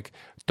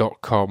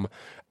podbiblemag.com.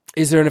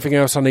 Is there anything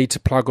else I need to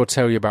plug or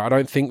tell you about? I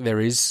don't think there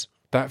is.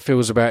 That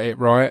feels about it,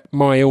 right?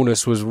 My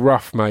illness was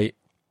rough, mate.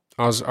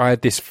 I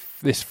had this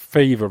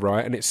fever,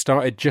 right, and it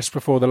started just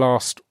before the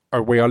last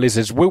We Are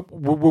Lizards,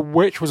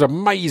 which was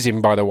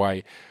amazing, by the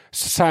way.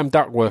 Sam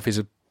Duckworth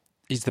is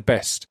the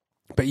best.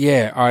 But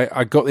yeah,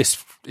 I got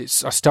this.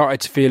 I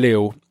started to feel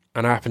ill,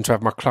 and I happened to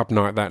have my club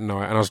night that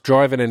night, and I was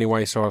driving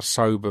anyway, so I was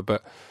sober.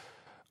 But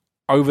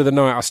over the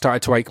night, I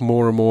started to ache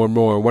more and more and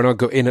more. And when I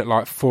got in at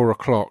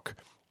 4:00,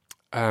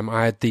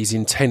 I had these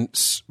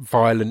intense,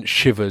 violent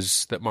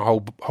shivers that my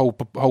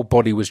whole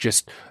body was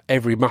just,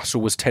 every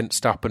muscle was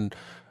tensed up and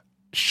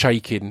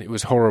shaking. It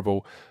was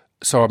horrible.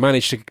 So I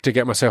managed to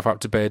get myself up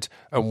to bed,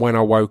 and when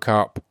I woke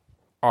up,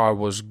 I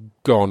was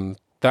gone.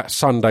 That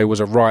Sunday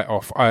was a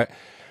write-off. I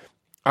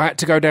had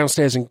to go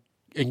downstairs and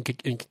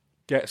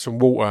get some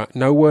water.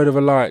 No word of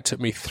a lie, it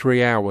took me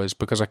 3 hours,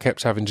 because I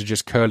kept having to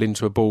just curl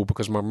into a ball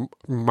because my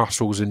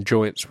muscles and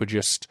joints were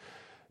just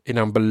in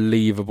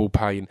unbelievable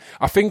pain.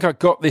 I think I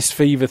got this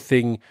fever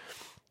thing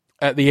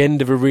at the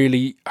end of a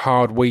really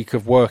hard week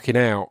of working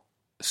out.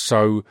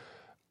 So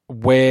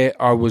where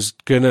I was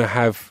going to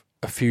have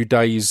a few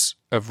days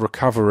of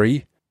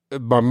recovery,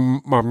 my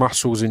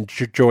muscles and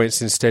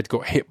joints instead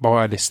got hit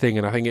by this thing,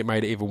 and I think it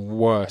made it even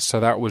worse. So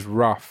that was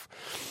rough.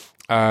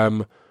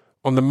 On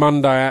the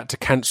Monday, I had to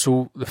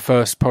cancel the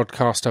first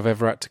podcast I've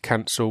ever had to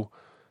cancel.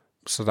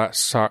 So that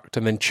sucked.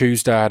 And then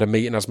Tuesday, I had a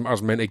meeting. I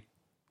was meant to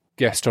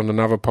guest on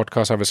another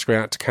podcast. I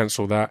had to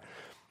cancel that.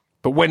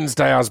 But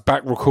Wednesday, I was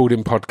back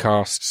recording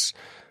podcasts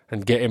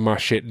and getting my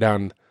shit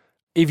done.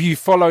 If you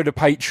follow the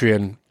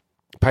Patreon,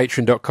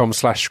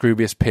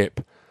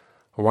 patreon.com/ScroobiusPip,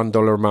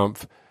 $1 a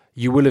month,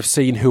 you will have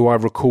seen who I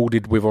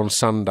recorded with on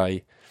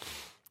Sunday,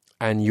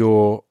 and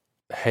your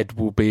head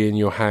will be in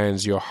your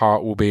hands, your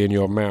heart will be in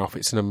your mouth.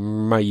 It's an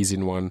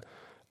amazing one.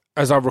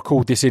 As I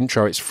record this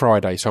intro, it's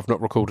Friday, so I've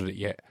not recorded it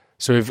yet.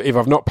 So if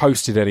I've not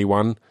posted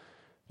anyone,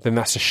 then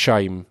that's a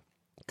shame,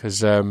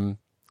 because the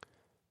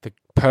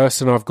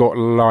person I've got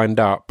lined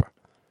up,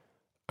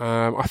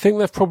 I think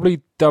they've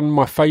probably done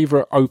my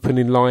favourite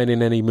opening line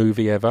in any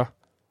movie ever,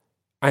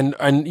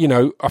 and you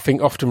know, I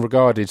think often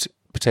regarded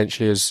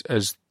potentially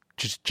as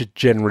just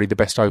generally the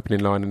best opening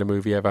line in a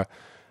movie ever,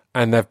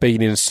 and they've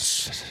been in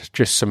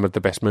just some of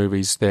the best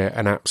movies. They're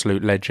an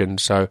absolute legend,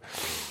 so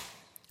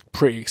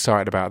pretty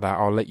excited about that.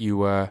 I'll let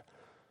you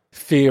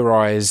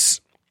theorise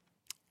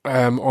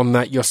on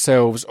that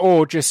yourselves,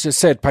 or just as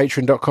said,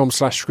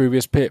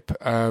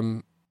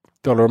 patreon.com/ScroobiusPip,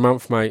 $1 a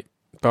month, mate,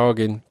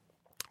 bargain.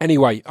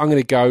 Anyway, I'm going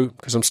to go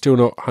because I'm still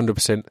not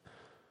 100%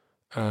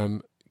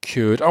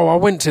 cured. Oh, I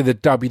went to the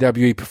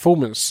WWE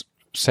Performance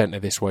Centre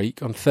this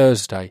week on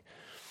Thursday.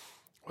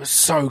 It was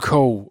so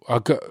cool.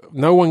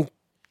 No one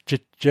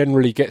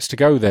generally gets to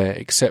go there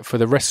except for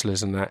the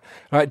wrestlers and that.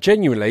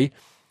 Genuinely,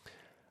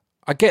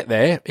 I get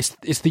there.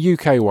 It's the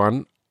UK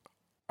one.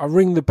 I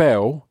ring the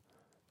bell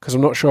because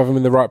I'm not sure if I'm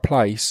in the right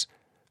place.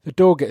 The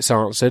door gets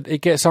answered.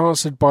 It gets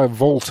answered by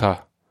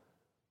Volta,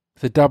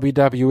 the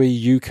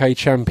WWE UK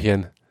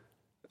champion.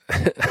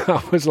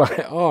 I was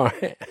like, all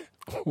right,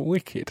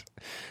 wicked.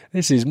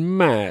 This is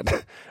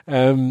mad.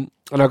 And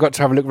I got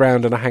to have a look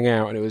around and I hang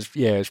out, and it was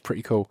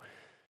pretty cool.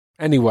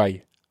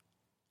 Anyway,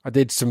 I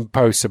did some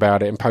posts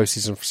about it and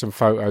posted some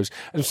photos.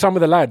 And some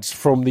of the lads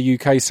from the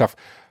UK stuff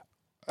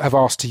have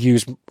asked to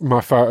use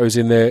my photos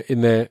in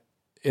their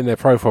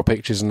profile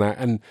pictures and that.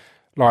 And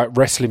like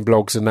wrestling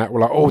blogs and that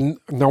were like, oh,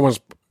 no one's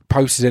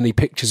posted any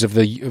pictures of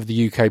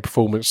the UK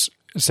Performance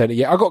Centre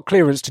yet. I got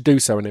clearance to do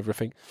so and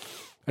everything.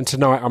 And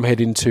tonight I'm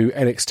heading to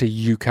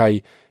NXT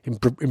UK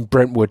in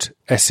Brentwood,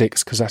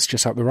 Essex, because that's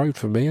just up the road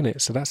from me, isn't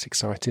it? So that's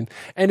exciting.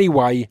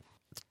 Anyway,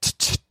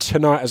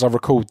 tonight as I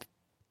record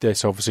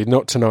this, obviously,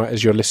 not tonight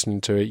as you're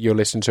listening to it. You'll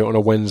listen to it on a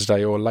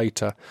Wednesday or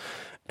later.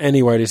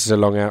 Anyway, this is a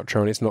long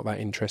outro and it's not that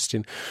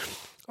interesting.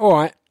 All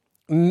right.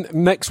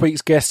 Next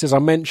week's guest, as I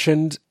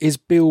mentioned, is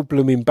Bill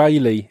Blooming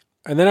Bailey.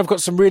 And then I've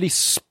got some really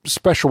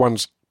special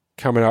ones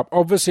coming up.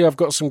 Obviously, I've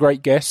got some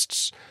great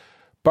guests,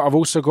 but I've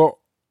also got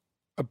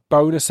a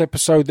bonus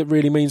episode that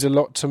really means a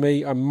lot to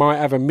me. I might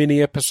have a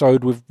mini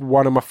episode with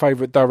one of my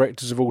favourite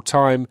directors of all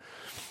time,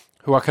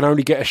 who I can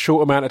only get a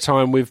short amount of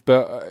time with,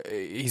 but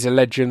he's a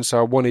legend, so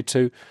I wanted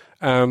to.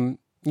 A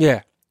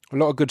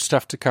lot of good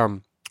stuff to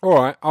come. All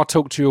right, I'll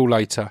talk to you all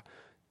later.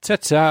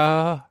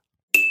 Ta-ta!